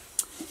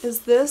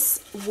 is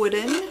this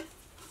wooden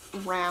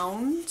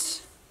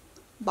round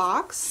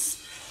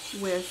box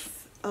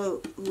with a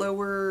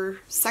lower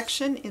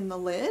section in the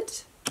lid,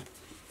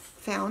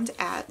 found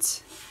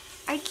at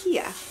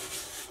IKEA.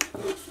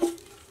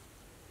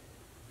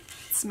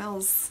 It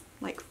smells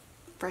like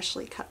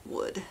freshly cut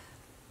wood.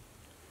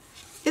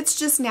 It's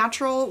just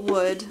natural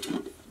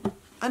wood,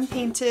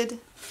 unpainted,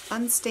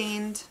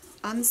 unstained,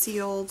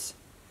 unsealed,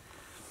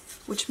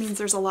 which means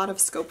there's a lot of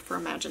scope for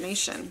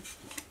imagination,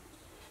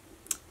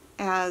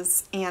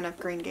 as Anne of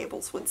Green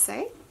Gables would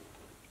say.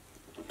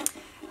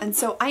 And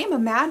so I am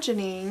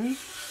imagining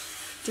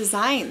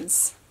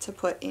designs to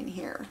put in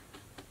here,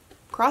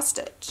 cross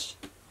stitch.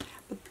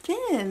 But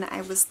then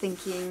I was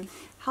thinking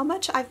how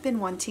much I've been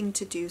wanting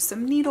to do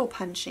some needle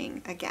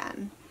punching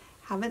again.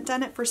 Haven't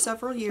done it for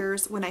several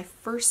years. When I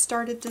first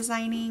started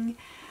designing,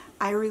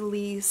 I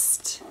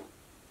released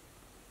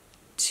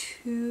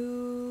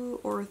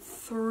 2 or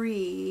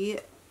 3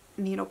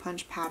 needle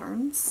punch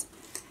patterns,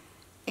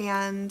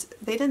 and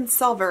they didn't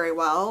sell very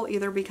well,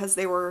 either because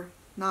they were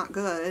not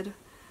good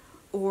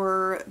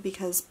or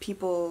because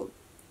people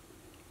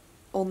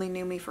only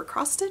knew me for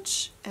cross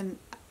stitch and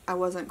I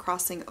wasn't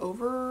crossing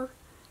over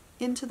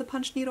into the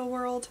punch needle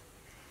world.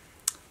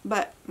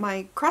 But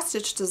my cross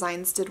stitch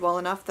designs did well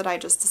enough that I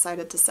just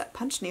decided to set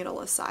punch needle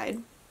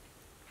aside,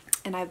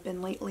 and I've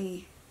been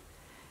lately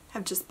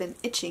have just been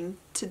itching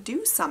to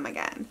do some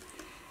again.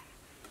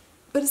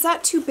 But is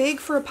that too big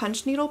for a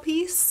punch needle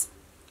piece?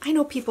 I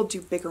know people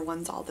do bigger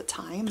ones all the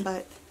time,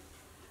 but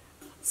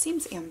it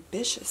seems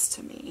ambitious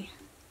to me.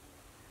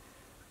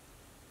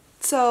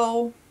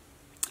 So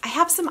I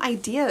have some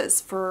ideas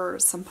for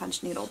some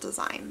punch needle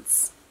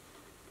designs.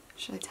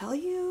 Should I tell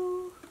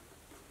you?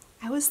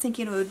 I was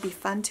thinking it would be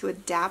fun to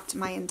adapt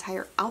my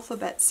entire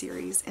alphabet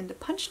series into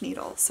punch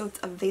needle, so it's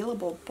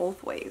available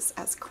both ways,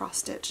 as cross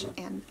stitch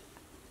and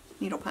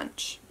needle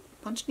punch.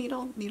 Punch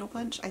needle, needle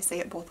punch, I say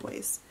it both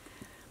ways.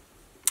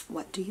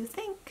 What do you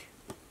think?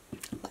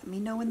 Let me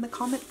know in the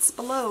comments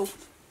below.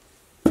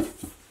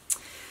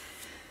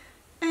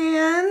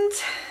 And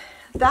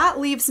that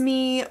leaves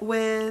me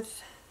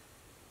with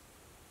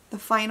the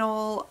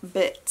final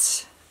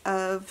bit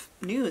of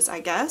news, I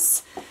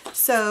guess.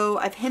 So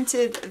I've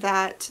hinted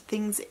that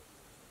things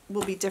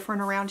will be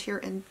different around here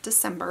in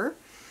December.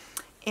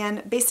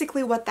 And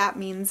basically what that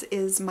means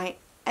is my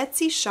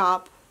Etsy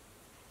shop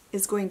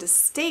is going to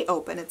stay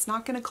open. It's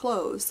not going to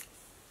close,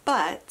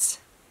 but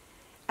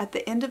at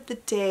the end of the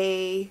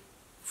day,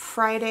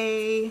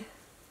 Friday,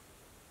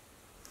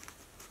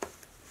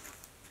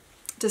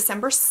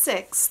 December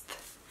 6th,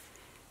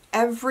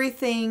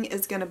 everything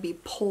is going to be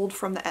pulled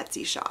from the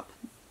Etsy shop.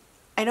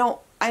 I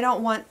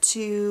don't want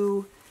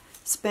to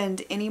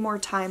spend any more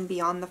time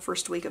beyond the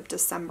first week of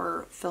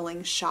December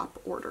filling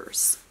shop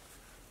orders.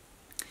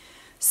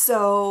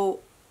 So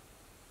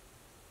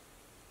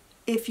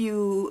if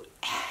you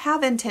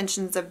have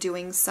intentions of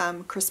doing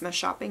some Christmas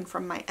shopping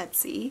from my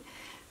Etsy,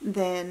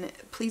 then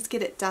please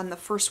get it done the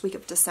first week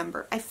of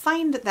December. I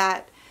find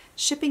that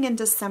shipping in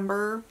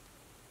December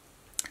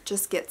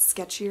just gets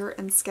sketchier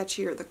and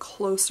sketchier the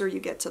closer you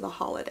get to the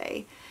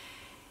holiday.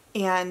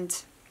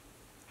 And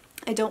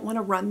I don't want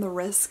to run the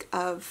risk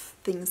of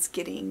things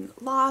getting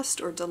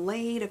lost or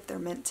delayed if they're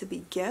meant to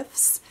be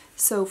gifts.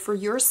 So for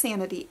your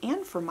sanity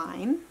and for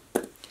mine,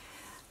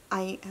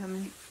 I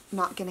am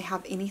not going to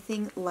have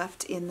anything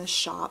left in the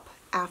shop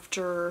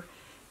after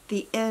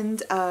the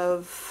end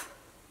of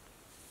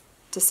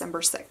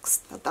December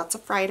 6th. That's a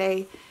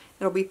Friday.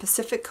 It'll be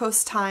Pacific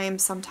Coast time.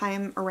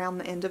 Sometime around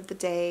the end of the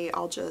day,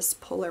 I'll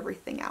just pull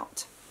everything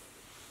out.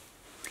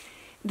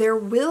 There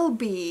will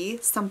be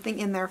something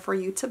in there for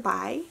you to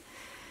buy.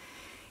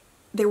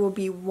 There will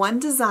be one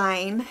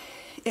design.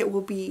 It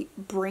will be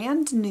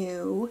brand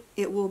new.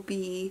 It will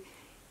be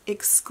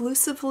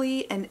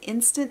exclusively an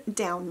instant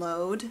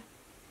download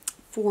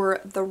for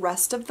the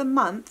rest of the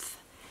month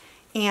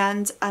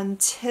and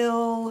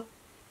until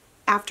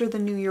after the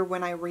new year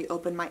when I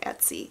reopen my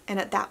Etsy. And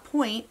at that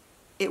point,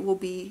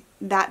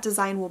 that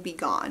design will be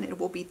gone. It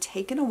will be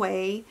taken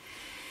away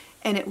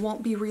and it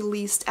won't be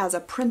released as a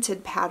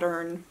printed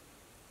pattern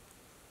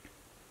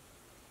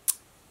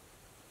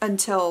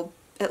until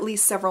at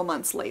least several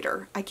months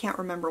later. I can't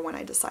remember when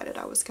I decided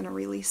I was going to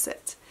release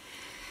it.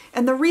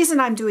 And the reason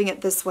I'm doing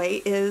it this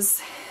way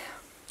is,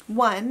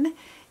 one,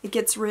 it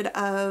gets rid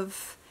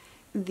of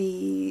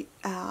the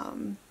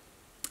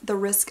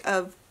risk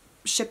of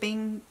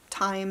shipping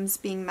times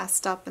being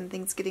messed up and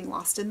things getting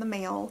lost in the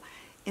mail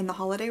in the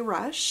holiday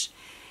rush.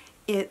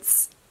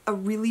 It's a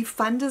really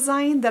fun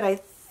design that I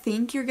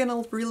think you're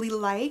gonna really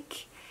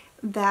like,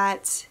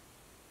 that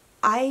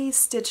I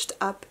stitched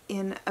up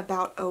in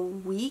about a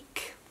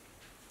week.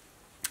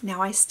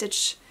 Now I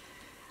stitch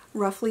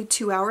roughly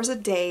 2 hours a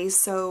day,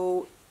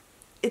 so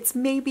it's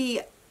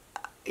maybe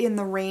in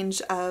the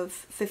range of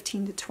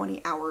 15 to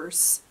 20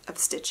 hours of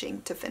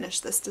stitching to finish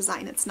this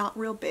design. It's not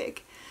real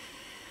big.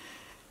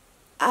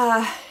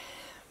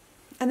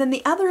 And then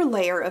the other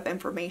layer of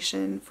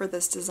information for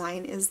this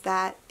design is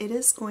that it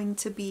is going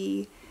to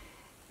be,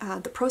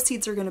 the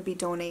proceeds are going to be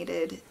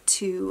donated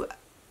to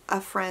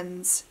a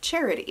friend's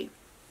charity.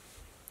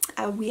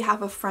 We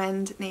have a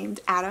friend named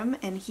Adam,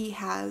 and he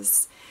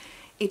has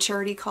a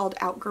charity called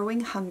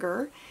Outgrowing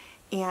Hunger,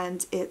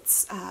 and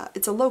it's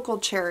a local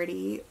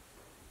charity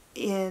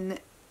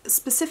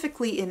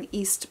specifically in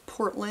East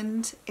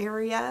Portland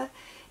area,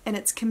 and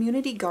it's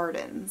community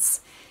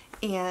gardens.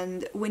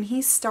 And when he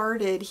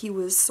started, he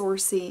was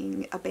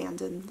sourcing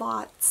abandoned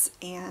lots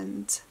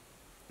and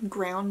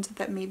ground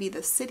that maybe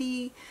the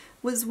city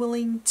was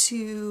willing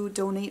to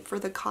donate for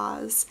the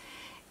cause.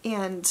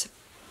 And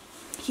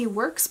he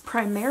works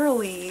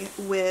primarily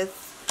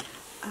with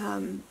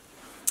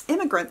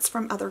immigrants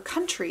from other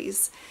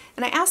countries.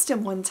 And I asked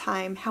him one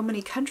time how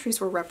many countries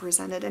were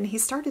represented, and he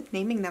started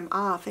naming them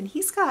off. And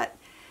he's got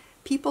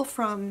people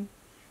from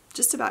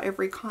just about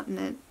every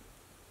continent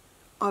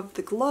of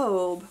the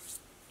globe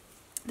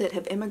that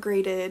have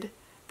immigrated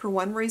for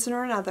one reason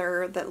or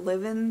another, that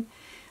live in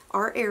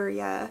our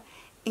area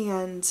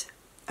and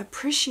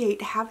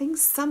appreciate having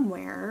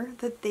somewhere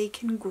that they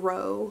can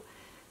grow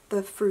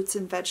the fruits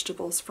and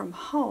vegetables from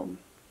home.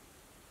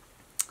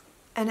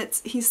 And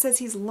he says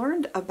he's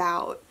learned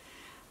about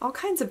all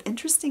kinds of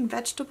interesting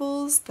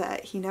vegetables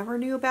that he never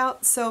knew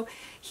about. So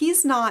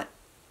he's not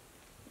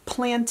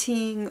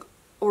planting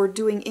or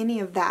doing any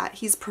of that.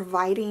 He's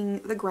providing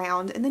the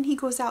ground, and then he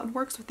goes out and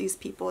works with these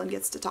people and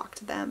gets to talk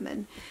to them,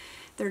 and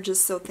they're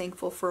just so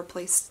thankful for a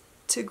place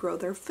to grow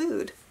their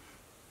food.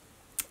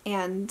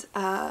 And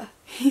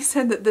he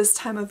said that this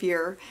time of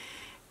year,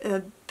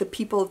 the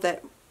people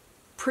that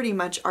pretty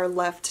much are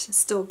left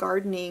still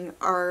gardening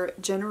are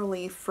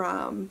generally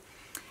from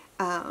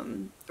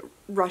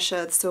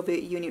Russia, the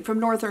Soviet Union, from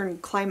northern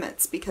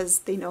climates, because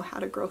they know how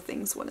to grow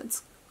things when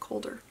it's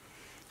colder.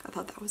 I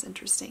thought that was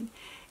interesting.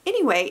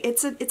 Anyway,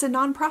 it's a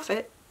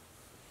nonprofit,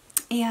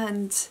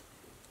 and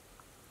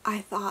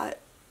I thought,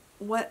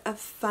 what a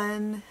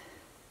fun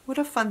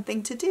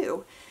thing to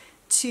do,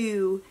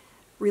 to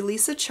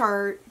release a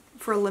chart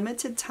for a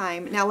limited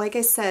time. Now, like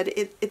I said,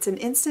 it's an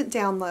instant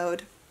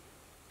download.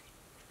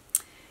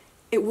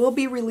 It will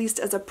be released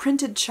as a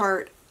printed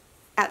chart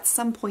at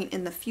some point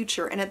in the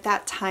future, and at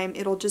that time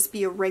it'll just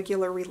be a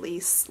regular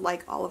release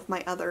like all of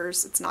my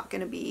others. It's not going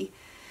to be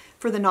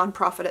for the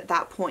nonprofit at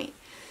that point.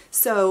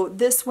 So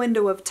this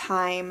window of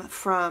time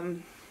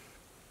from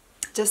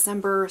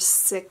December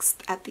 6th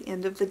at the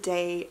end of the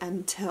day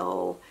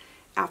until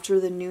after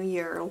the new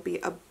year, it'll be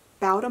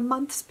about a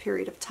month's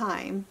period of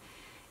time.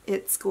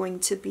 It's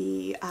going to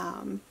be,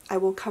 I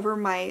will cover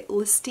my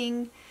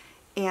listing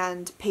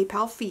and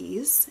PayPal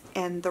fees,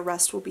 and the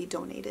rest will be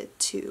donated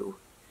to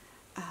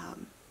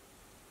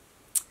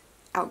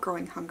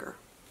Outgrowing Hunger.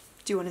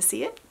 Do you want to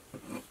see it?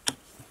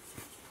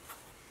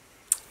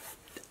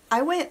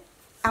 I went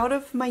out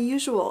of my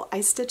usual. I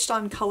stitched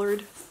on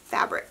colored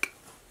fabric.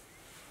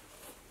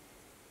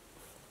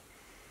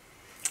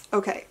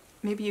 Okay,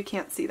 maybe you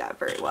can't see that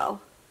very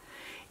well.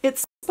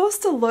 It's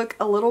supposed to look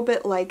a little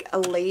bit like a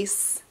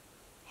lace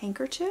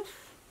handkerchief.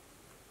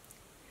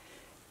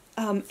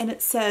 And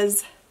it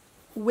says,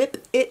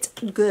 "Whip it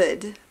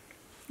good."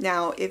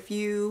 Now, if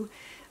you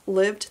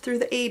lived through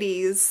the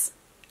 80s,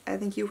 I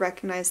think you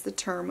recognize the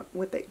term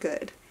 "whip it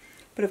good."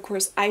 But of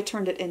course, I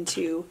turned it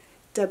into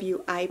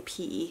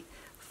WIP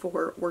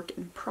for work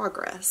in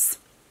progress.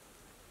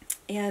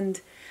 And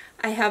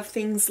I have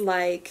things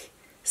like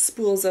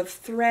spools of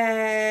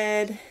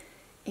thread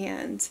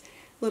and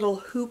little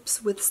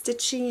hoops with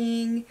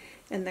stitching,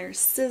 and there's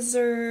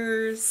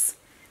scissors,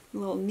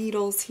 little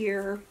needles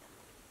here.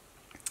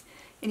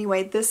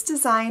 Anyway, this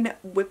design,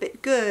 "Whip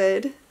It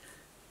Good,"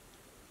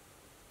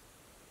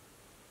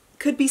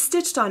 could be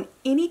stitched on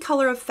any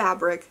color of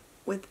fabric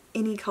with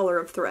any color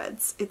of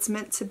threads. It's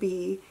meant to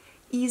be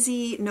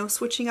easy, no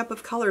switching up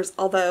of colors,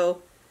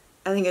 although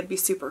I think it'd be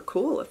super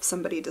cool if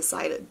somebody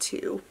decided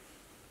to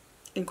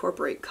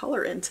incorporate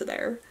color into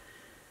there.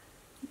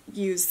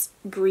 Use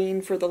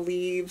green for the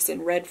leaves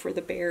and red for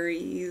the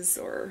berries,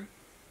 or...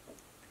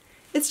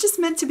 It's just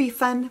meant to be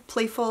fun,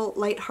 playful,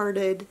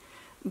 lighthearted,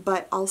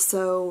 but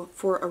also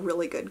for a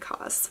really good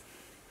cause.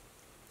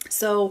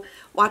 So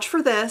watch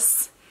for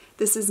this.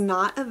 This is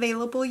not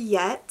available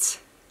yet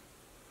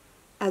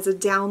as a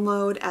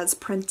download, as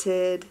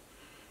printed,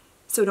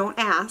 so don't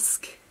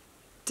ask.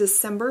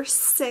 December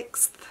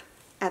 6th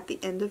at the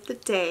end of the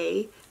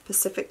day,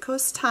 Pacific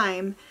Coast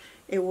time,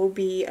 it will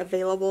be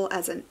available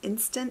as an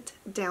instant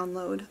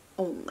download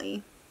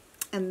only.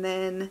 And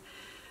then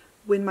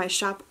when my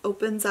shop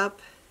opens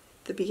up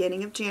the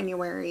beginning of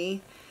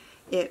January,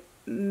 it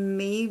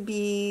may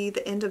be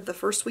the end of the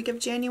first week of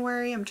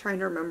January. I'm trying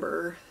to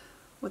remember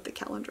what the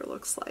calendar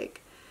looks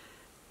like.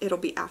 It'll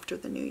be after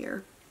the new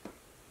year.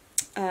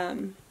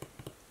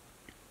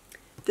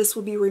 This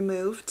will be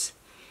removed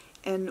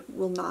and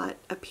will not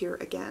appear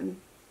again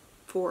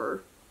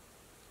for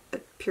a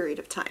period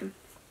of time.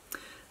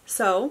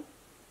 So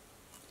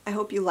I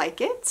hope you like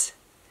it.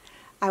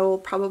 I will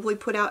probably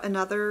put out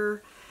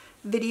another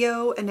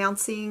video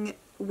announcing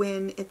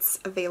when it's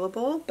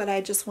available, but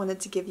I just wanted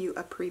to give you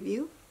a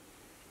preview.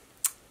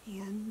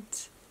 And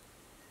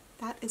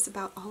that is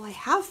about all I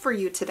have for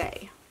you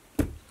today.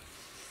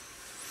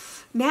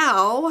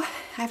 Now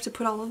I have to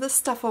put all of this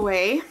stuff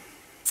away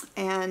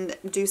and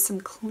do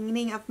some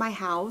cleaning of my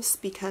house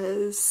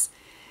because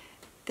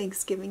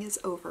Thanksgiving is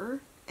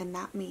over, and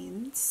that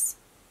means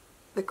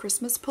the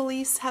Christmas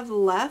police have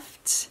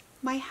left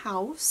my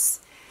house.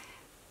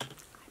 I'm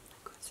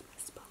the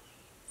Christmas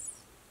police.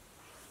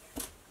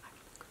 I'm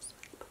the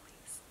Christmas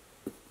police.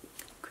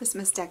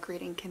 Christmas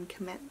decorating can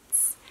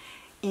commence.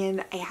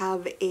 And I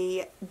have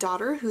a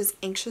daughter who's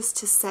anxious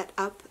to set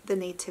up the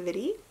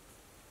nativity.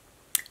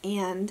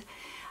 And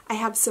I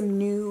have some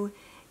new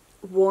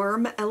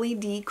warm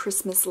LED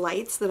Christmas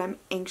lights that I'm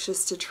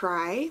anxious to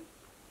try.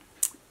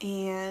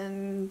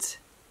 And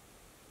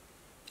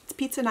it's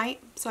pizza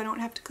night, so I don't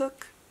have to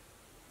cook.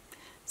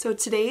 So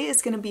today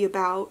is going to be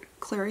about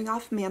clearing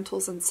off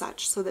mantles and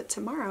such so that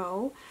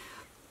tomorrow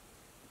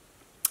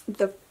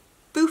the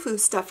foo-foo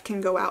stuff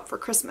can go out for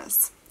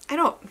Christmas.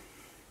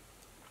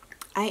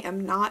 I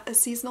am not a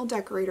seasonal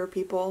decorator,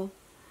 people.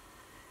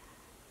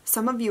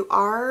 Some of you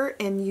are,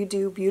 and you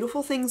do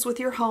beautiful things with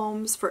your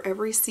homes for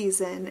every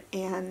season,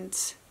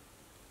 and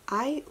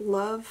I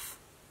love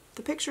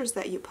the pictures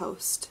that you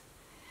post.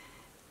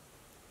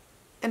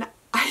 And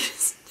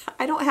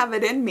I don't have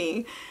it in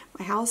me.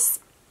 My house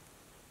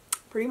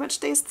pretty much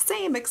stays the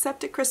same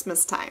except at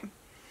Christmas time.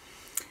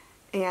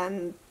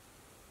 And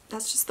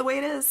that's just the way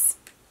it is.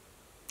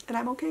 And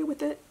I'm okay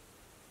with it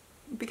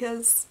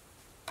because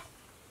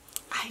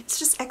it's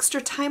just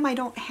extra time I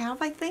don't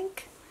have, I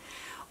think.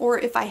 Or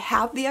if I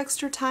have the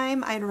extra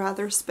time, I'd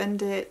rather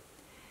spend it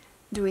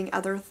doing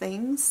other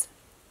things.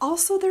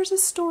 Also, there's a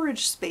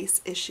storage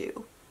space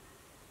issue.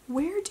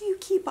 Where do you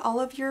keep all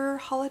of your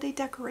holiday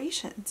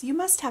decorations? You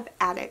must have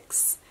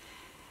attics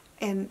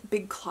and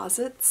big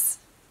closets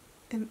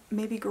and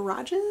maybe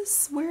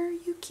garages where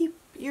you keep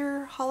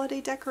your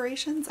holiday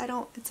decorations.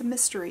 It's a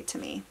mystery to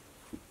me.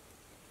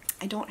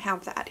 I don't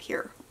have that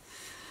here.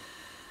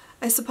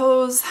 I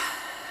suppose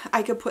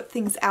I could put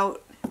things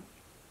out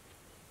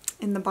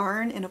in the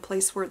barn in a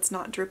place where it's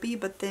not drippy,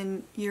 but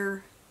then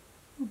you're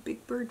a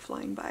big bird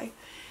flying by.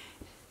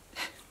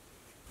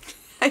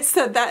 I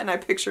said that and I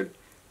pictured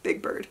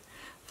Big Bird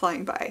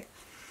flying by.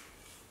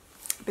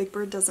 Big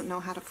Bird doesn't know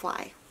how to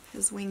fly.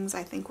 His wings,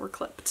 I think, were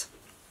clipped.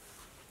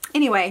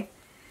 Anyway,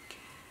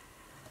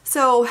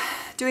 so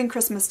doing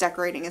Christmas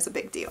decorating is a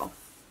big deal.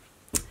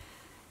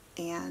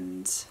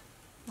 And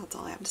that's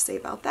all I have to say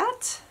about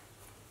that.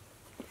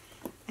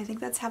 I think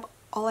that's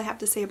all I have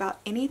to say about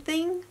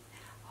anything.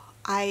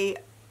 I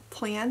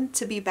plan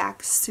to be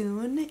back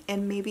soon,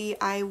 and maybe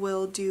I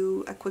will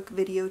do a quick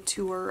video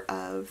tour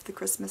of the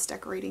Christmas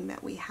decorating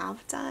that we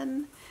have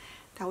done.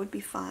 That would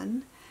be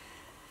fun,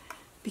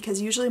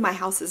 because usually my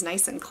house is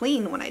nice and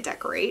clean when I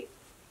decorate,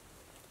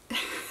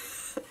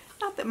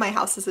 that my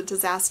house is a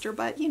disaster,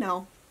 but you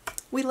know,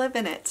 we live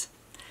in it.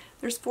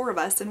 There's 4 of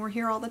us and we're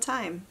here all the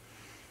time.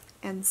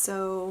 And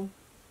so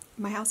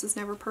my house is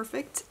never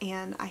perfect,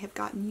 and I have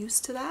gotten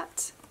used to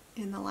that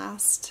in the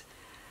last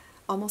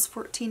almost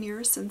 14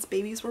 years since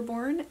babies were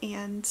born,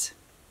 and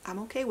I'm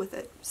okay with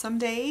it.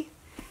 Someday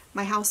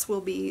my house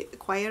will be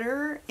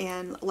quieter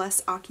and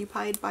less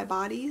occupied by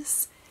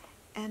bodies,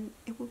 and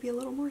it will be a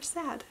little more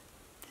sad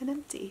and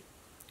empty.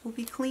 It will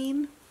be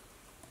clean,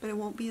 but it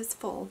won't be as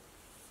full.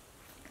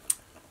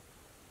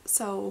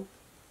 So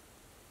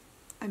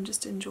I'm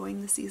just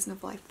enjoying the season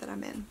of life that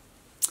I'm in.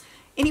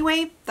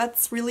 Anyway,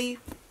 that's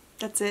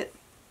it.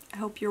 I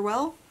hope you're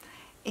well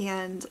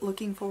and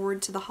looking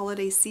forward to the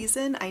holiday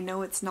season. I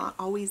know it's not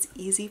always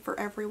easy for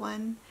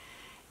everyone,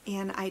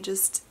 and I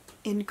just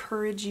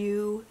encourage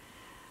you,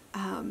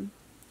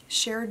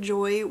 share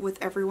joy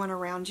with everyone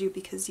around you,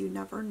 because you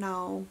never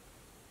know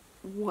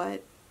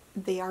what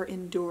they are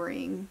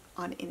enduring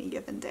on any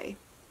given day.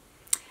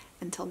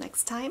 Until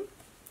next time,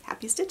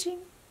 happy stitching!